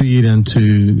kind of feed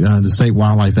into the State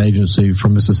Wildlife Agency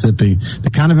from Mississippi the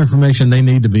kind of information they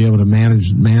need to be able to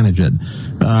manage it.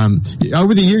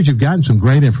 Over the years, you've gotten some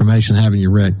great information, haven't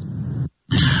you, Rick?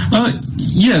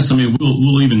 Yes. I mean,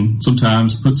 we'll even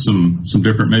sometimes put some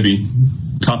different maybe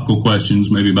topical questions,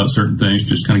 maybe about certain things,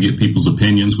 just kind of get people's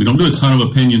opinions. We don't do a ton of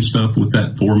opinion stuff with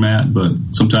that format, but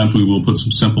sometimes we will put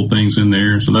some simple things in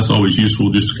there. So that's always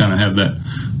useful, just to kind of have that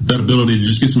ability to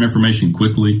just get some information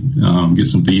quickly, get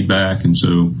some feedback. And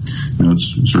so,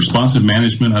 it's responsive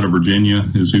management out of Virginia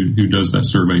is who does that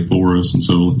survey for us. And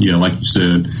so, yeah, like you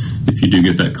said, if you do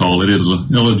get that call, it is a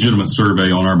legitimate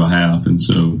survey on our behalf. And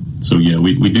so yeah,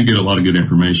 we do get a lot of good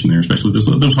information there, especially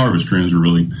those harvest trends are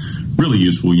really, really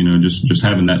useful. Just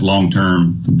having that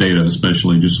long-term data,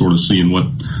 especially just sort of seeing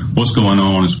what's going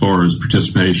on as far as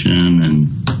participation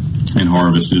and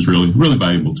harvest is really, really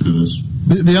valuable to us.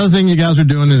 The other thing you guys are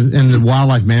doing in the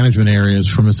wildlife management areas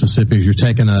for Mississippi is you're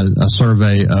taking a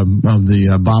survey of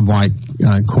the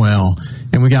bobwhite quail,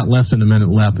 and we got less than a minute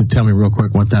left, but tell me real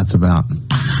quick what that's about.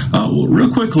 Well,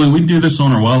 real quickly, we do this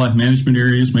on our wildlife management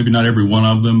areas, maybe not every one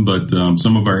of them, but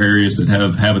some of our areas that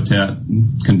have habitat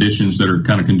conditions that are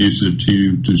kind of conducive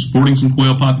to supporting some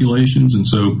quail populations. And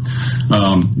so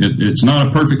it's not a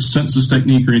perfect census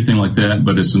technique or anything like that,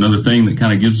 but it's another thing that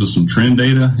kind of gives us some trend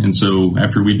data. And so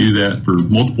after we do that for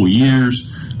multiple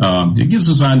years, it gives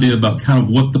us an idea about kind of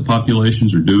what the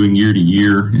populations are doing year to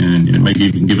year, and it may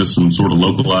even give us some sort of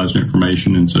localized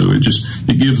information. And so it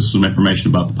gives us some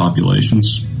information about the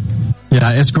populations.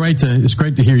 Yeah, it's great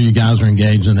to hear you guys are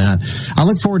engaged in that. I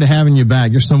look forward to having you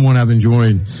back. You're someone I've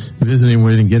enjoyed visiting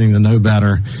with and getting to know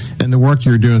better. And the work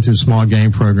you're doing through the small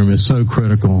game program is so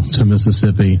critical to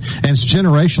Mississippi, and it's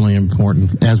generationally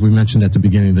important, as we mentioned at the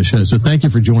beginning of the show. So thank you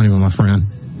for joining me, my friend.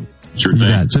 Sure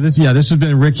thing. So this has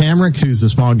been Rick Hamrick, who's the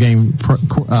small game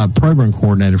program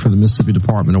coordinator for the Mississippi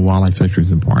Department of Wildlife,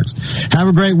 Fisheries, and Parks. Have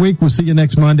a great week. We'll see you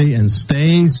next Monday, and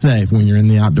stay safe when you're in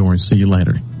the outdoors. See you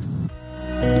later.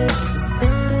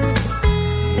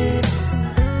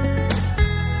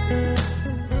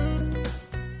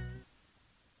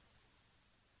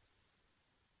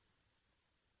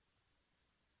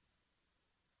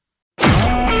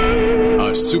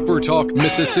 A SuperTalk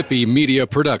Mississippi media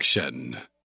production.